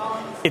buy.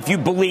 If you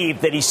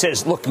believe that he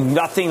says, look,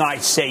 nothing I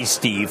say,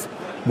 Steve,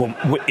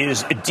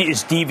 is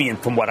deviant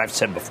from what I've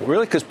said before.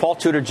 Really? Because Paul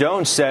Tudor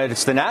Jones said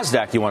it's the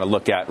NASDAQ you want to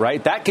look at,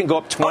 right? That can go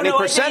up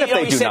 20% if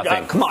they do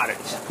nothing.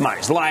 Commodities.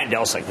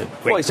 Lyondell's like the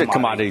great Well, he said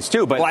commodities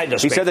too, but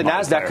he said the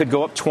NASDAQ could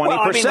go up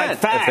 20%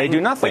 if they do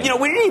nothing.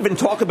 But, we didn't even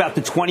talk about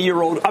the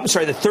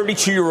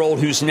 32-year-old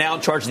who's now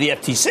in charge of the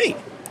FTC.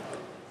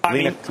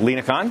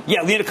 Lena Khan?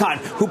 Yeah, Lena Khan,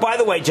 who, by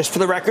the way, just for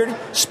the record,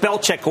 spell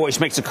check always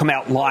makes it come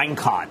out Line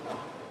Khan.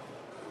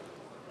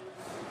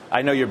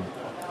 I know you're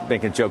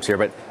making jokes here,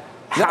 but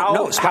I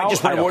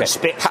just want to word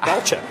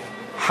spell check.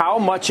 How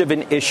much of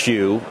an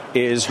issue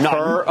is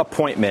her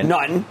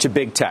appointment to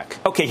big tech?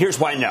 Okay, here's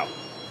why no.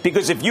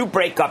 Because if you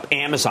break up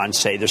Amazon,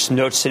 say, there's some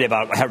notes today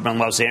about how everyone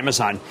loves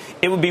Amazon,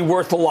 it would be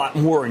worth a lot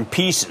more in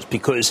pieces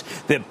because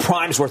the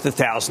Prime's worth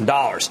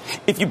 $1,000.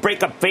 If you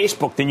break up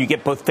Facebook, then you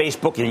get both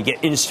Facebook and you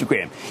get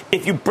Instagram.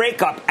 If you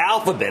break up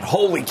Alphabet,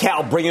 holy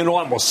cow, bring it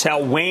on, we'll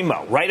sell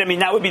Waymo, right? I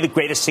mean, that would be the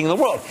greatest thing in the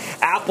world.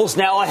 Apple's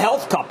now a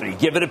health company.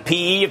 Give it a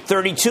PE of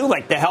 32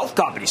 like the health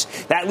companies.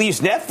 That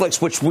leaves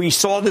Netflix, which we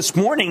saw this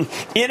morning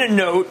in a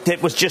note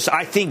that was just,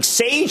 I think,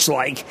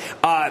 sage-like.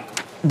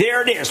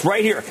 There it is,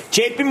 right here.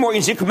 J.P.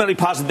 Morgan's incrementally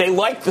positive. They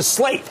like the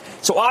slate.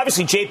 So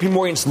obviously J.P.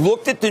 Morgan's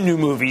looked at the new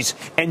movies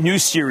and new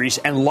series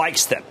and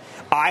likes them.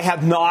 I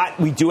have not.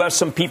 We do have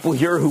some people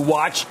here who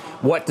watch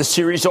what the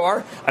series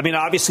are. I mean,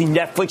 obviously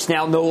Netflix,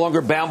 now no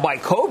longer bound by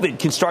COVID,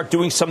 can start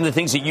doing some of the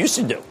things it used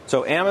to do.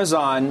 So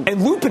Amazon...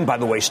 And Lupin, by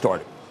the way,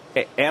 started.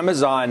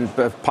 Amazon,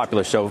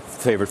 popular show,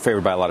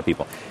 favored by a lot of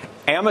people.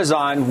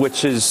 Amazon,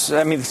 which is,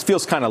 I mean, it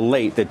feels kind of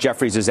late that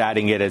Jefferies is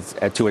adding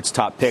it to its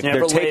top pick.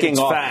 They're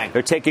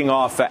taking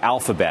off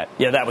Alphabet.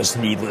 Yeah, that was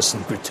needless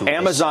and gratuitous.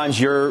 Amazon's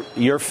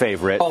your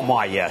favorite. Oh,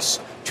 my, yes.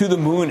 To the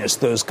moon, as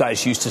those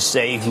guys used to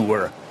say who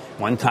were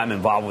one time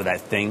involved with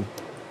that thing.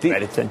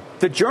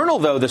 The Journal,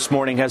 though, this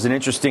morning has an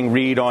interesting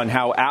read on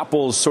how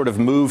Apple's sort of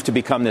move to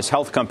become this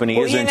health company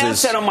isn't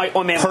as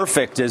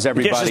perfect as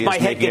everybody is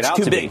making it out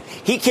to be.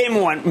 He came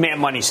on Mad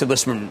Money and said,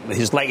 listen,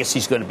 his legacy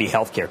is going to be a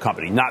healthcare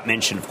company. Not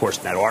mentioned, of course,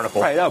 in that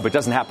article. Right, no, but it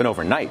doesn't happen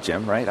overnight,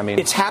 Jim, right? I mean,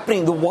 it's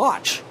happening. The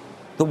watch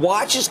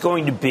is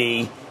going to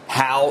be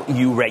how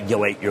you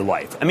regulate your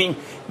life. I mean,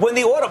 when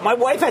my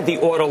wife had the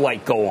auto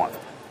light go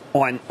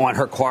on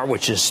her car,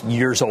 which is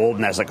years old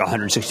and has like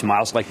 160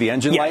 miles. Like the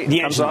engine light?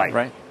 The engine light,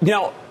 right?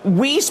 Now,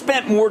 we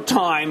spent more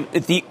time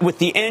with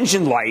the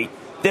engine light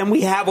than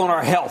we have on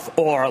our health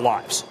all our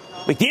lives.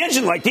 Like the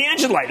engine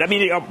light. I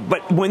mean,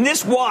 but when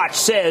this watch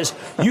says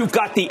you've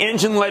got the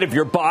engine light of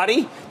your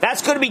body,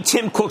 that's going to be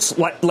Tim Cook's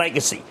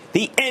legacy.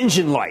 The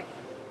engine light.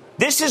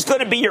 This is going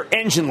to be your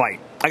engine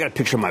light. I got a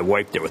picture of my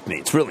wife there with me.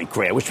 It's really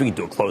great. I wish we could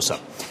do a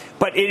close-up.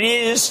 But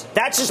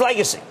that's his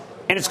legacy.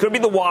 And it's going to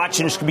be the watch,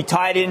 and it's going to be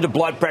tied into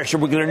blood pressure.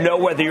 We're going to know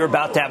whether you're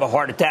about to have a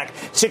heart attack.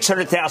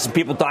 600,000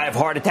 people die of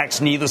heart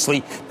attacks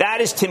needlessly. That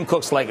is Tim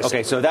Cook's legacy.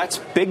 Okay, so that's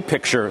big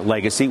picture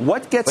legacy.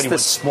 What gets the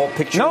small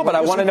picture? No, but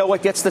I want to know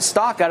what gets the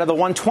stock out of the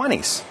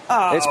 120s.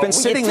 It's been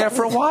sitting there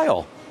for a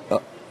while.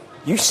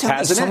 You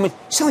sound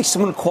like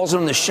someone calls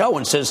on the show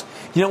and says,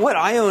 you know what,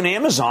 I own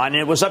Amazon, and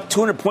it was up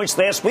 200 points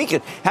last week.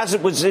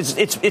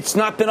 It's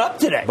not been up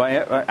today.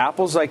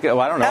 Apple's like,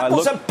 I don't know.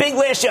 Apple's up big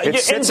last year. It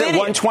sits at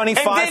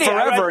 125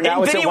 forever.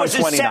 Now it's at 129. NVIDIA was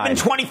at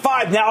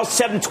 725. Now it's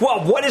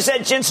 712. What is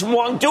that Jensen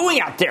Huang doing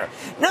out there?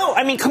 No,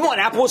 I mean, come on.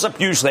 Apple was up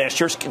huge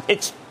last year.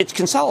 It's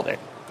consolidating.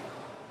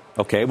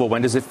 Okay, well,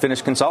 when does it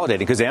finish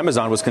consolidating? Because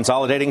Amazon was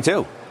consolidating,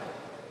 too.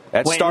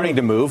 That's starting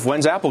to move.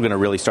 When's Apple going to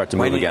really start to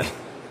move again?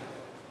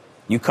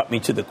 You cut me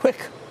to the quick.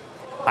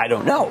 I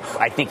don't know.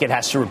 I think it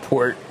has to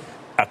report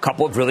a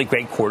couple of really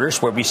great quarters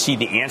where we see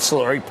the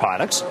ancillary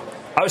products.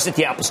 I was at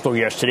the Apple store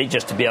yesterday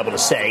just to be able to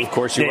say, of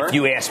course you were. If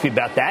you asked me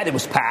about that, it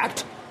was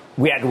packed.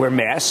 We had to wear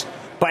masks.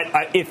 But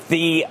if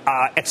the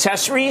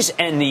accessories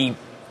and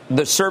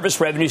the service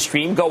revenue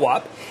stream go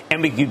up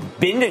and we could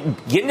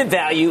get into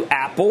value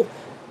Apple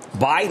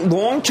by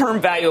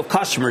long-term value of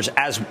customers,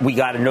 as we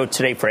got a note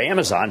today for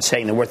Amazon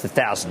saying they're worth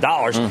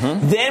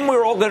 $1,000, then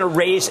we're all going to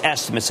raise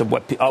estimates of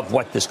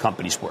what this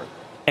company's worth.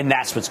 And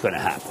that's what's going to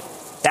happen.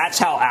 That's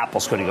how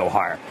Apple's going to go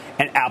higher.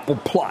 And Apple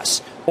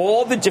Plus,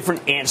 all the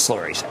different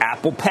ancillaries,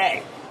 Apple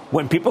Pay.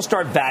 When people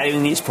start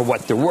valuing these for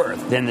what they're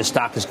worth, then the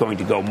stock is going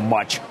to go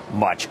much,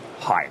 much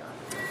higher.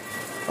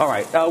 All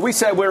right. We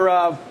said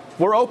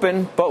we're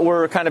open, but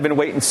we're kind of in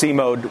wait-and-see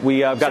mode. We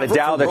got a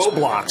Dow that's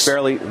Roblox.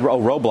 Barely... Oh,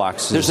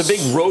 Roblox. There's a big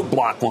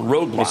roadblock on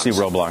Roblox. You see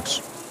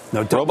Roblox.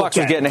 No, Roblox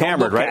was getting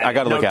hammered, right? I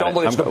got to look at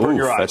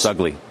it. That's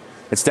ugly.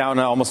 It's down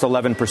almost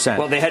 11%.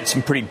 Well, they had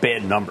some pretty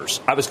bad numbers.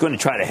 I was going to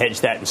try to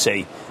hedge that and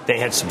say they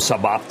had some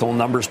suboptimal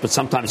numbers, but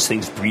sometimes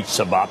things breach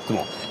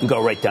suboptimal and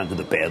go right down to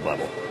the bad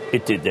level.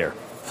 It did there.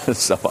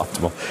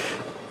 Suboptimal.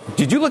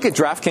 Did you look at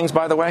DraftKings,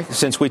 by the way,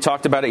 since we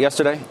talked about it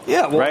yesterday?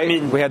 Yeah, well, right? I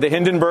mean, we had the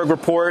Hindenburg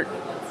report.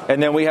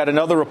 And then we had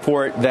another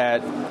report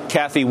that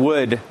Cathie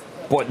Wood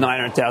bought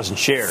 900,000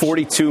 shares.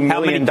 $42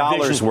 million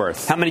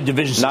worth. How many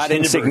divisions Not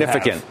does Hindenburg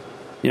insignificant. have?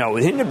 You know,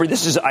 with Hindenburg,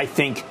 this is, I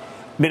think,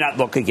 may not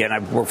look again. I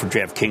work for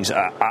DraftKings.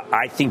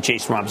 I think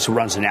Jason Robinson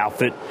runs an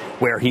outfit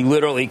where he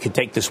literally could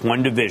take this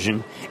one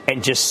division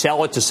and just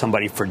sell it to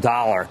somebody for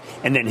 $1.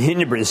 And then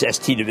Hindenburg, this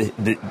ST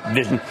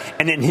division,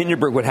 and then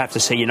Hindenburg would have to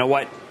say, you know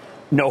what?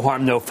 No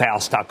harm, no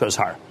foul. Stock goes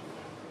higher.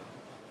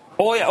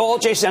 All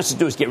Jason has to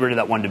do is get rid of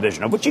that one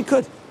division, of which he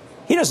could.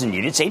 He doesn't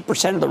need it. It's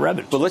 8% of the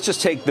revenue. But let's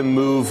just take the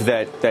move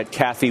that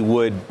Cathie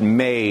Wood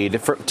made.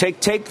 Take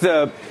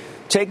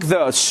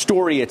the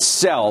story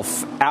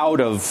itself out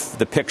of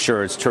the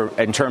picture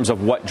in terms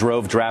of what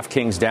drove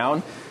DraftKings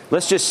down.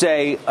 Let's just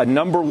say a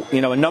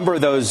number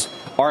of those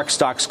ARK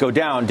stocks go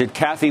down. Did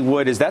Cathie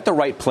Wood, is that the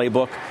right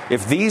playbook?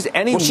 If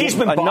she's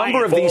been buying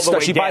number of these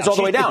stocks, she buys all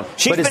the way down.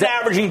 She's been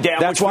averaging down.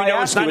 That's why I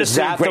asked you, is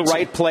that the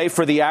right play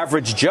for the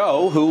average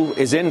Joe who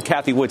is in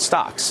Cathie Wood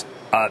stocks?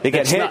 They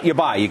get hit, you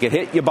buy. You get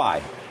hit, you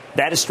buy.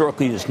 That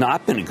historically has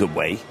not been a good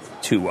way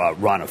to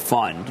run a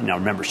fund. Now,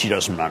 remember, she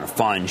doesn't run a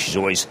fund. She's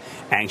always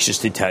anxious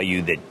to tell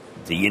you that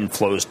the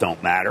inflows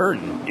don't matter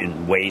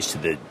in ways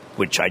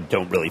which I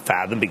don't really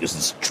fathom, because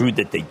it's true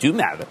that they do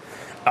matter,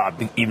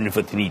 even if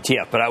it's an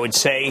ETF. But I would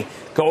say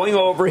going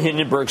over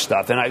Hindenburg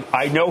stuff, and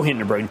I know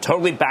Hindenburg,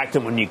 totally backed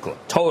him on Nikola,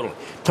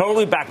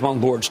 totally backed him on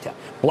Lordstown,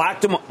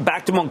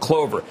 backed him on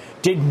Clover,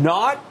 did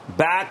not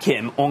back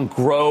him on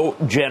Grow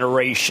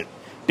Generation,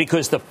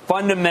 because the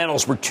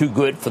fundamentals were too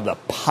good for the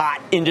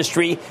pot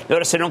industry.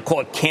 Notice I don't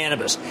call it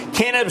cannabis.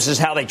 Cannabis is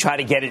how they try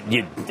to get it.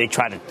 They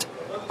try to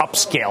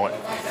upscale it.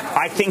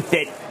 I think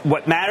that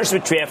what matters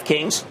with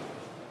DraftKings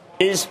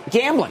is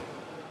gambling,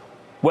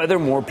 whether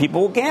more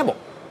people will gamble,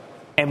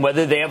 and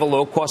whether they have a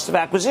low cost of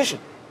acquisition.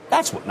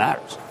 That's what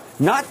matters,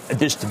 not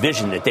this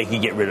division that they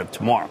can get rid of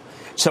tomorrow.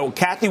 So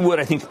Cathie Wood,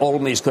 I think,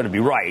 ultimately is going to be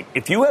right.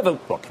 If you have an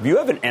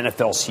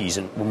NFL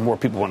season where more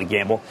people want to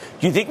gamble,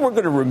 do you think we're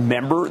going to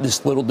remember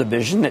this little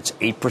division that's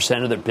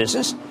 8% of their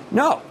business?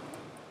 No.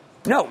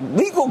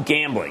 Legal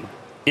gambling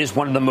is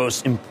one of the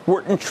most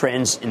important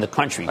trends in the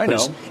country,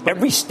 because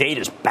every state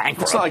is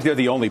bankrupt. It's not like they're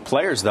the only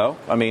players, though.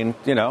 I mean,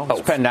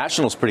 Penn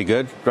National's pretty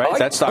good, right?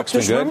 That stock's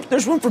been good.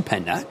 There's room for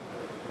Penn Nat.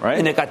 Right.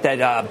 And they got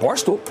that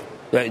Barstool.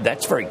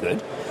 That's very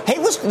good. Hey,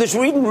 listen, there's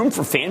even room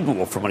for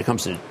FanDuel when it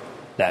comes to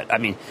that. I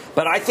mean,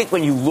 but I think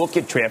when you look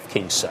at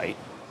DraftKings site,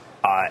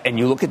 and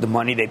you look at the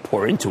money they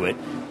pour into it,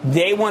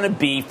 they want to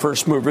be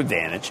first mover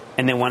advantage,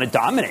 and they want to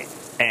dominate.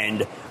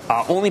 And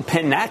only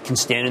Penn Nat can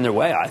stand in their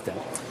way, I think.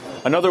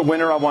 Another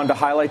winner I wanted to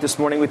highlight this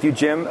morning with you,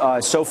 Jim,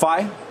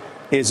 SoFi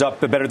is up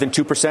better than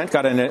 2%.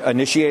 Got an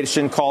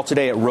initiation call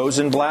today at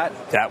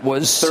Rosenblatt. That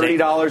was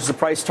 $30 the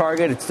price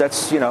target.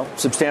 That's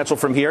substantial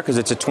from here because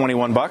it's at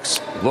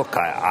 $21. Look,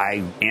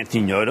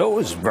 Anthony Noto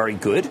is very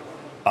good.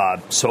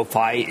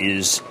 SoFi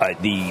is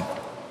an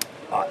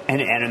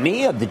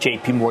enemy of the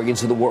J.P.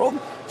 Morgans of the world.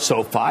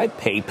 SoFi,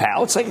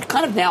 PayPal. It's like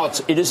kind of now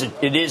it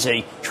is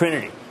a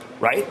trinity,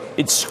 right?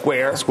 It's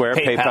Square,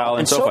 PayPal,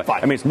 and SoFi.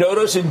 I mean,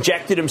 Noto's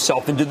injected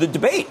himself into the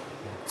debate.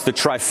 It's the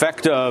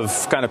trifecta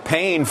of kind of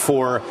pain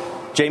for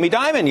Jamie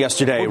Dimon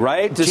yesterday,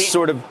 right? Just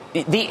sort of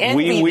the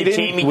envy we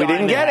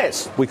didn't get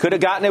has. it. We could have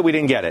gotten it. We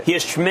didn't get it. He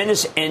has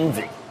tremendous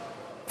envy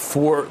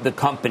for the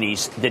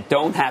companies that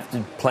don't have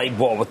to play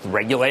ball with the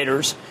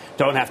regulators,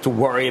 don't have to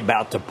worry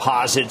about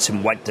deposits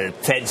and what the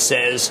Fed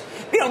says.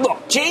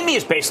 Look, Jamie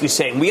is basically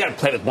saying we got to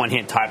play with one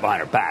hand tied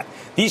behind our back.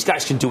 These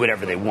guys can do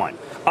whatever they want.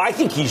 I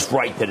think he's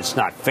right that it's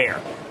not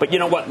fair. But you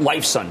know what?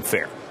 Life's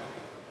unfair.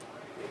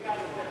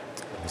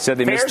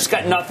 Fair's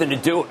got nothing to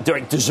do.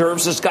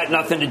 Deserves has got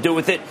nothing to do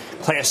with it.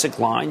 Classic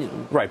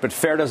line. Right, but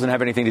fair doesn't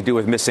have anything to do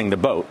with missing the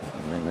boat.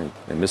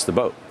 They missed the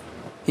boat.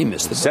 He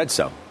missed the boat. Said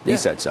so. Yeah. He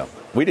said so.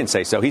 We didn't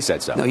say so. He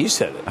said so. No, you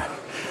said it.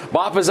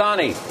 Bob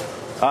Pisani.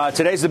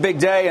 Today's the big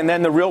day, and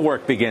then the real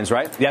work begins,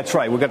 right? That's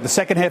right. We've got the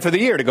second half of the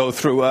year to go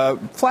through.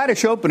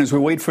 Flattish open as we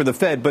wait for the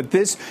Fed. But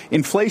this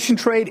inflation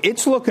trade,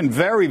 it's looking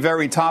very,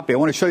 very toppy. I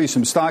want to show you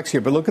some stocks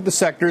here. But look at the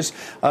sectors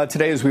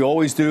today, as we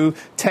always do.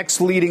 Tech's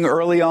leading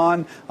early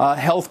on.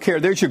 Healthcare,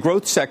 there's your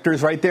growth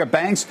sectors right there.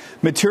 Banks,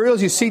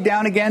 materials, you see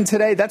down again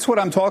today. That's what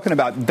I'm talking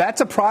about.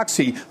 That's a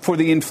proxy for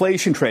the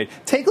inflation trade.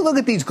 Take a look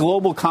at these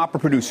global copper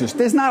producers.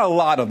 There's not a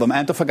lot of them.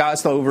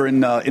 Antofagasta over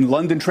in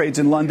London, trades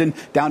in London,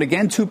 down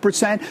again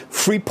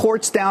 2%.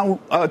 Freeport's down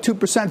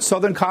 2%.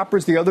 Southern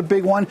Copper's the other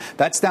big one.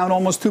 That's down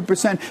almost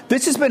 2%.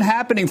 This has been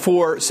happening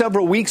for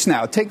several weeks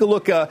now. Take a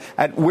look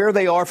at where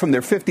they are from their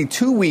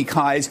 52-week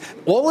highs.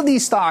 All of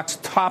these stocks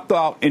topped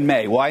out in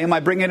May. Why am I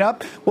bringing it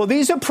up? Well,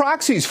 these are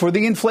proxies for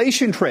the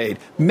inflation trade.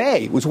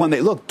 May was when they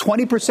looked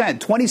 20%,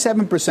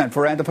 27%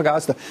 for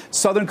Antofagasta.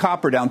 Southern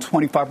Copper down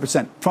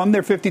 25% from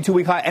their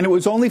 52-week high. And it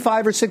was only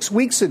 5 or 6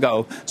 weeks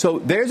ago. So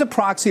there's a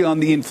proxy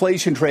on the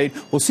inflation trade.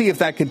 We'll see if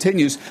that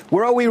continues.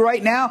 Where are we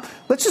right now?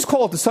 Let's just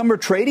call it the summer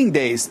trading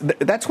days.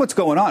 That's what's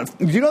going on.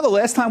 Do you know the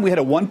last time we had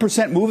a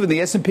 1% move in the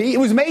S&P? It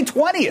was May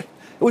 20th. It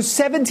was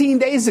 17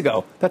 days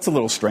ago. That's a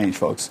little strange,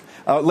 folks.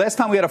 Last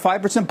time we had a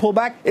 5%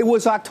 pullback, it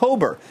was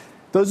October.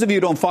 Those of you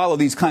who don't follow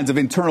these kinds of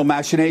internal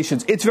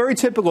machinations, it's very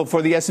typical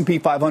for the S&P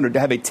 500 to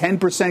have a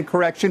 10%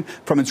 correction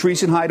from its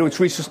recent high to its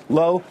recent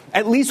low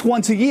at least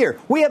once a year.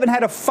 We haven't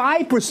had a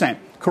 5%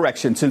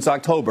 correction since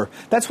October.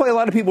 That's why a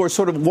lot of people are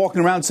sort of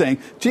walking around saying,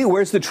 gee,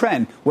 where's the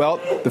trend?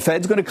 Well, the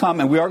Fed's going to come,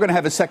 and we are going to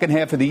have a second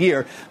half of the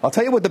year. I'll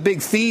tell you what the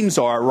big themes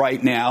are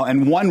right now,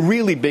 and one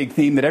really big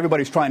theme that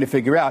everybody's trying to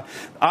figure out.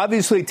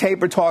 Obviously,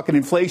 taper talk and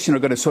inflation are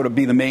going to sort of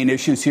be the main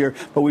issues here,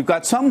 but we've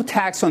got some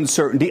tax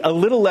uncertainty, a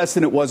little less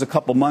than it was a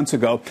couple months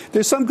ago.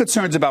 There's some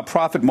concerns about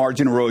profit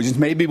margin erosions.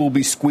 Maybe we'll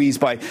be squeezed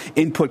by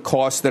input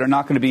costs that are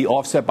not going to be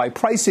offset by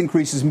price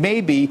increases,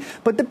 maybe.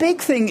 But the big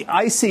thing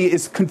I see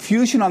is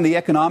confusion on the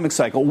economic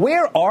cycle.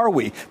 Where are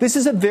we? This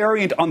is a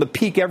variant on the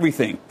peak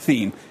everything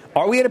theme.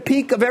 Are we at a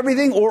peak of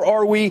everything or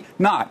are we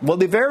not? Well,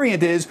 the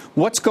variant is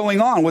what's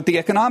going on with the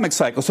economic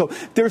cycle. So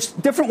there's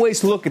different ways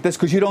to look at this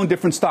because you own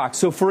different stocks.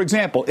 So, for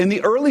example, in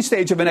the early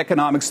stage of an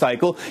economic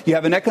cycle, you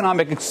have an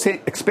economic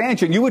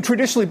expansion. You would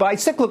traditionally buy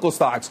cyclical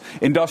stocks,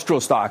 industrial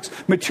stocks,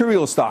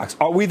 material stocks.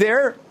 Are we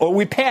there or are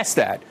we past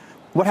that?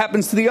 What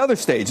happens to the other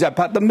stage,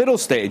 about the middle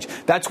stage?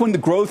 That's when the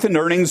growth in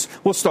earnings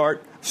will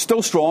start.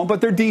 Still strong,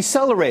 but they're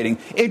decelerating.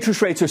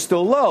 Interest rates are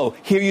still low.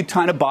 Here you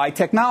kind of buy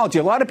technology.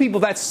 A lot of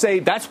people say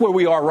that's where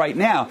we are right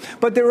now.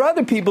 But there are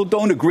other people who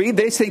don't agree.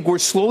 They think we're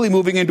slowly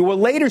moving into a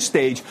later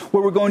stage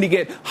where we're going to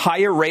get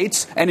higher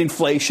rates and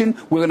inflation.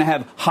 We're going to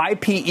have high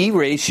PE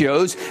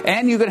ratios,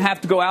 and you're going to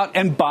have to go out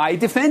and buy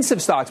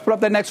defensive stocks. Put up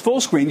that next full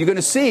screen. You're going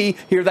to see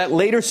here that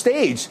later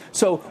stage.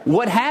 So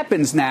what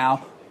happens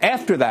now?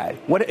 After that,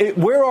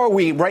 where are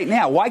we right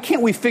now? Why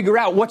can't we figure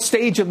out what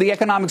stage of the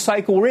economic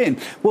cycle we're in?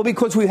 Well,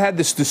 because we had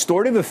this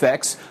distortive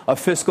effects of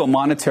fiscal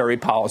monetary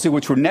policy,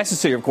 which were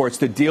necessary, of course,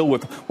 to deal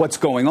with what's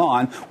going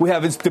on. We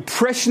have this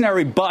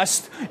depressionary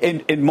bust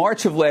in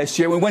March of last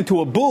year. We went to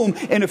a boom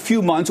in a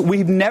few months.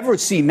 We've never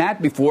seen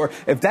that before.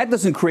 If that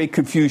doesn't create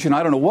confusion,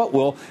 I don't know what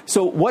will.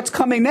 So what's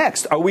coming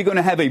next? Are we going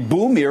to have a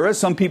boom era?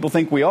 Some people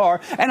think we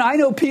are. And I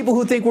know people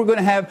who think we're going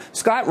to have,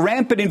 Scott,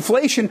 rampant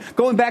inflation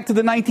going back to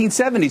the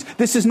 1970s.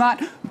 This is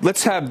not,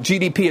 let's have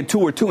GDP at 2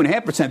 or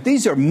 2.5%.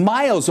 These are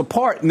miles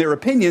apart in their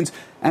opinions,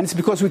 and it's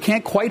because we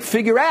can't quite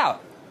figure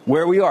out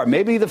where we are.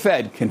 Maybe the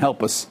Fed can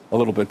help us a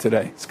little bit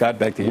today. Scott,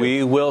 back to you.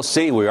 We will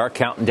see. We are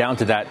counting down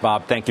to that,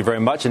 Bob. Thank you very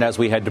much. And as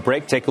we head to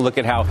break, take a look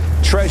at how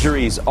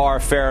treasuries are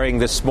faring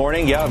this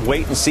morning. Yeah,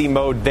 wait and see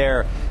mode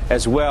there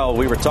as well.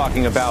 We were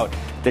talking about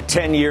the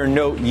 10-year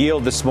note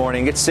yield this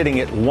morning. It's sitting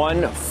at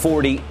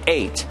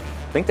 148.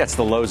 I think that's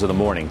the lows of the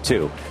morning,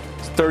 too.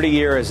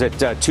 30-year is at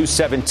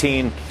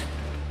 217.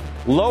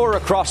 Lower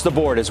across the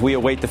board as we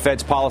await the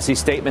Fed's policy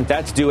statement.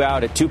 That's due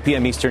out at 2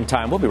 p.m. Eastern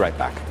Time. We'll be right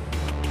back.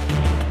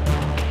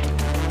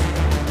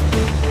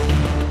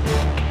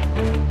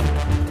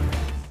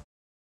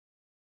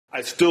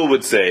 I still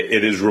would say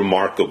it is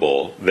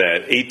remarkable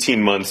that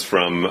 18 months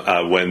from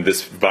when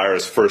this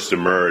virus first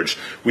emerged,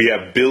 we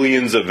have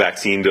billions of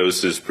vaccine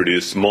doses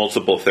produced,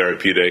 multiple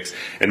therapeutics,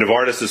 and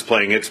Novartis is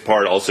playing its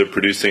part, also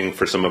producing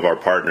for some of our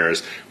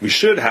partners. We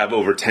should have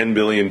over 10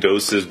 billion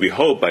doses, we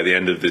hope, by the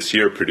end of this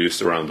year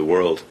produced around the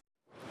world.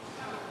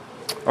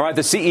 All right,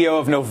 the CEO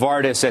of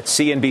Novartis at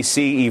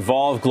CNBC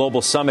Evolve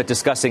Global Summit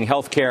discussing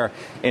healthcare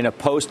in a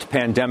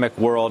post-pandemic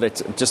world.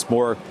 It's just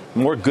more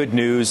good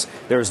news.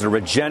 There's the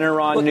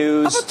Regeneron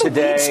news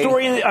today.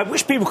 Story, I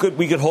wish we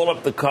could hold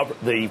up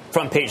the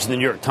front page of the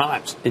New York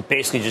Times. It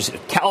basically just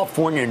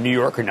California and New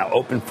York are now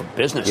open for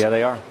business. Yeah,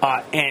 they are.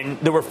 And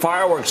there were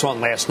fireworks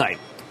on last night.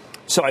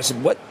 So I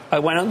said, what? I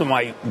went on to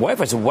my wife.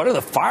 I said, what are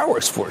the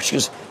fireworks for? She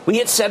goes, we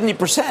hit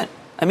 70%.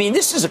 I mean,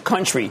 this is a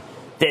country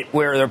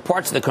where there are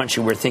parts of the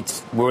country where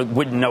we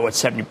wouldn't know what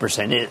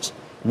 70% is.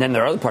 And then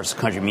there are other parts of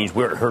the country that means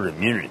we're at herd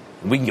immunity.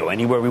 We can go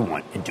anywhere we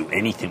want and do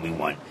anything we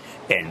want.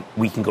 And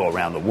we can go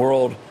around the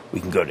world. We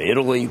can go to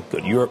Italy,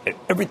 go to Europe.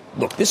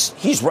 Look,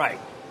 he's right.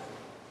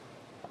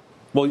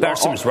 Well,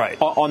 Barrison is right.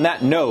 On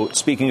that note,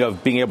 speaking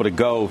of being able to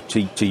go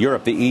to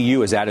Europe, the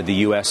EU has added the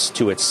U.S.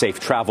 to its safe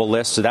travel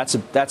list. So that's a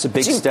big step.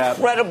 It's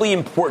incredibly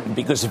important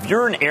because if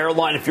you're an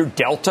airline, if you're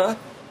Delta,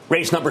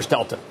 raise numbers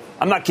Delta.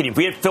 I'm not kidding. If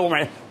we had Phil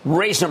right,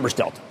 raise numbers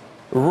Delta.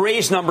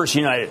 Raise numbers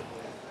United.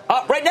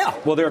 Right now.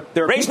 Well, there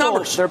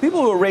are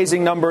people who are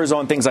raising numbers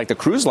on things like the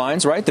cruise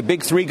lines, right? The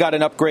big three got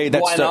an upgrade.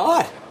 That's Why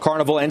not?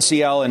 Carnival,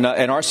 NCL, and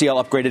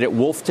RCL upgraded at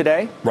Wolf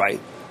today. Right.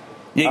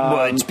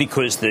 Well, it's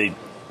because the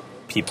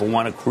people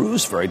want to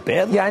cruise very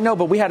badly. Yeah, I know,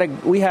 but we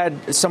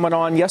had someone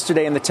on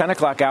yesterday in the 10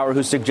 o'clock hour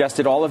who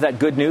suggested all of that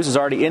good news is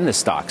already in the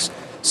stocks.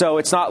 So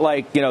it's not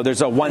like,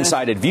 there's a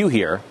one-sided view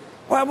here.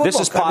 Well, this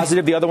is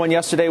positive. The other one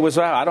yesterday was,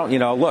 a lot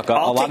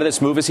of this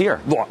move is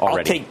here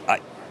already.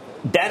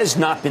 That has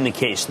not been the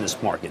case in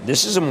this market.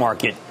 This is a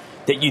market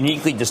that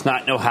uniquely does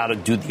not know how to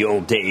do the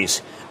old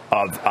days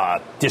of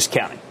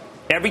discounting.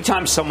 Every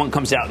time someone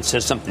comes out and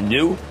says something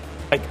new,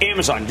 like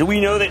Amazon, do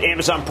we know that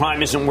Amazon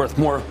Prime isn't worth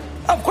more?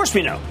 Of course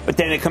we know. But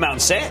then they come out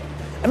and say it.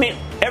 I mean,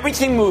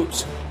 everything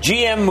moves.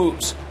 GM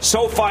moves.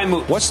 SoFi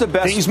moves. What's the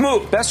best? Things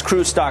move. Best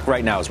cruise stock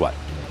right now is what?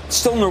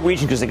 Still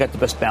Norwegian because they got the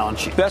best balance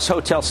sheet. Best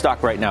hotel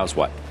stock right now is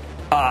what?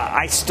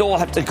 I still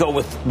have to go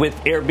with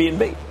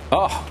Airbnb.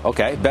 Oh,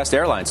 okay. Best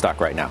airline stock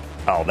right now.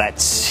 Oh,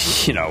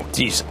 that's,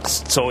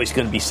 it's always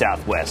going to be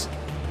Southwest.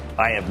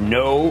 I have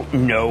no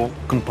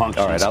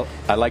compunctions. All right,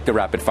 I like the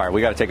rapid fire.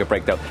 We got to take a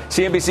break, though.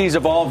 CNBC's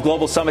Evolve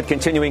Global Summit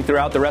continuing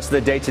throughout the rest of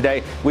the day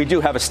today. We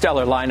do have a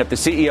stellar lineup. The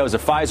CEOs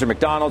of Pfizer,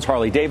 McDonald's,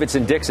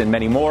 Harley-Davidson, Dixon,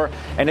 many more.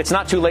 And it's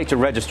not too late to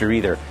register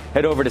either.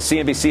 Head over to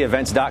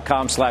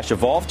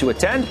cnbcevents.com/evolve to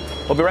attend.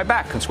 We'll be right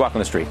back on Squawk on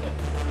the Street.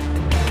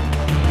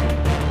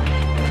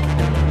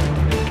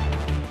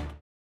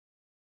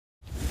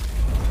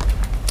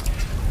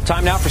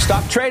 Time now for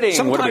stock trading.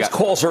 Sometimes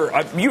calls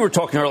are. You were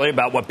talking earlier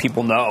about what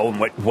people know and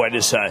what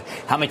is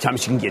how many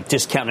times you can get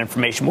discount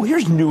information. Well,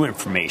 here's new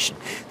information.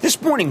 This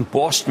morning,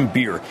 Boston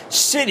Beer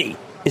Citi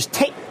is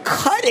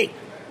cutting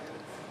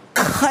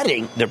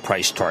their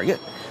price target.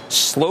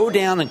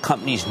 Slowdown in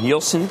company's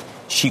Nielsen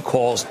she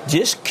calls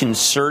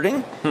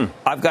disconcerting.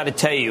 I've got to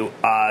tell you,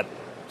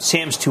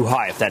 Sam's too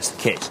high if that's the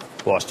case.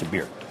 Boston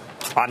Beer.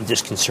 I'm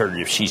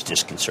disconcerted if she's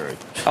disconcerted.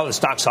 Oh, the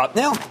stock's up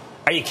now?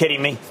 Are you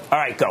kidding me? All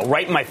right, go.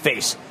 Right in my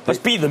face. Let's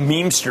be the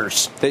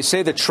memesters. They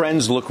say the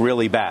trends look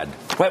really bad.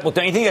 Wait, well,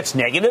 don't you think that's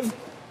negative?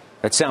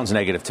 That sounds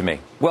negative to me.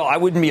 Well, I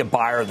wouldn't be a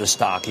buyer of the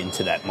stock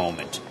into that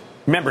moment.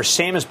 Remember,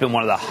 Sam has been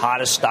one of the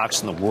hottest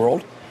stocks in the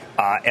world,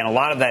 and a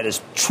lot of that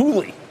is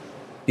truly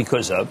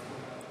because of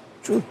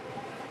truth.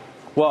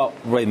 Well,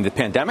 right in the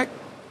pandemic?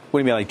 What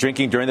do you mean, like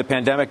drinking during the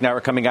pandemic? Now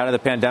we're coming out of the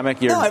pandemic?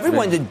 No,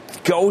 everyone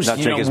that goes,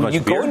 you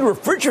go in the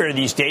refrigerator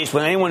these days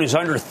when anyone who's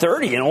under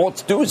 30, and all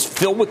it's do is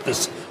fill with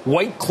this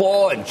White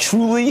Claw and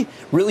Truly,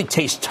 really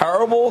tastes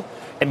terrible.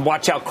 And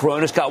watch out,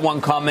 Corona's got one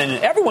coming,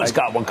 and everyone's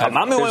got one coming.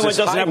 I'm the only one that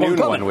doesn't have one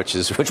coming. Which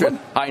one?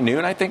 High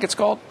Noon, I think it's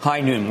called.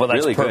 High Noon. Well, that's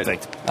really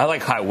perfect. Good. I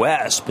like High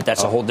West, but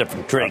that's a whole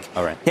different drink.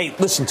 All right. Hey,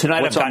 listen,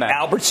 tonight I've got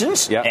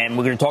Albertsons, and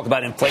we're going to talk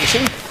about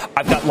inflation.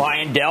 I've got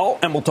Lyondell,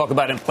 and we'll talk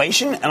about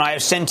inflation. And I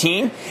have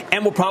Centene,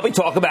 and we'll probably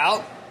talk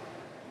about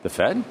the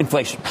Fed?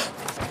 Inflation.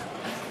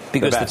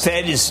 because the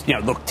Fed is,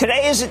 look,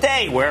 today is a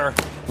day where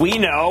we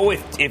know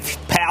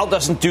if Powell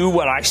doesn't do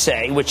what I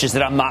say, which is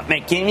that I'm not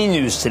making any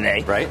news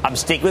today, right? I'm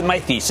sticking with my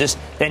thesis,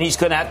 then he's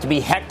going to have to be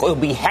he'll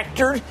be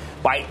hectored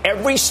by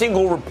every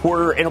single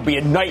reporter, and it'll be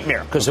a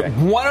nightmare because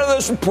one of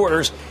those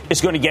reporters is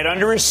going to get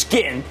under his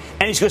skin,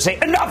 and he's going to say,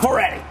 enough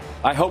already.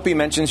 I hope he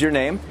mentions your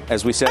name,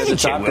 as we said at the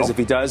top, because if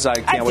he does, I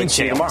can't wait to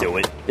see him tomorrow. Do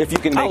it. If you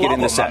can make it in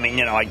the set.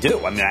 I do.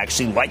 I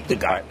actually like the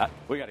guy. Right,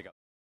 we got to go.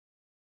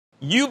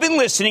 You've been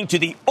listening to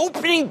the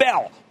opening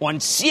bell on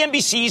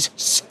CNBC's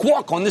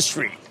Squawk on the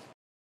Street.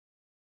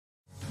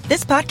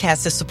 This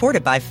podcast is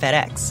supported by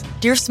FedEx.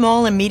 Dear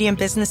small and medium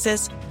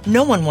businesses,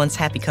 no one wants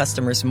happy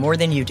customers more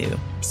than you do.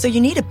 So you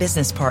need a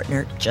business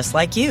partner just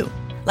like you.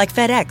 Like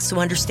FedEx, who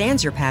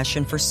understands your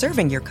passion for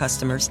serving your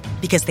customers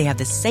because they have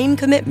the same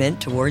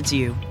commitment towards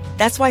you.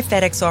 That's why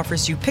FedEx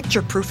offers you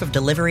picture proof of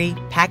delivery,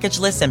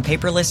 packageless and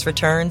paperless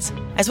returns,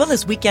 as well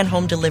as weekend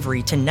home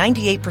delivery to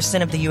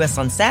 98% of the U.S.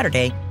 on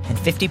Saturday and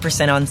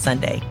 50% on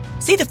Sunday.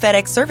 See the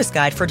FedEx service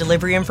guide for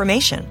delivery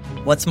information.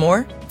 What's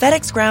more,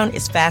 FedEx Ground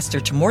is faster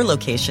to more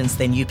locations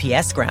than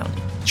UPS Ground.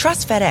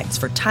 Trust FedEx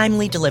for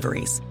timely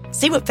deliveries.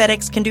 See what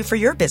FedEx can do for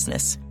your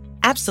business.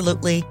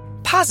 Absolutely,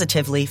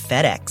 positively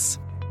FedEx.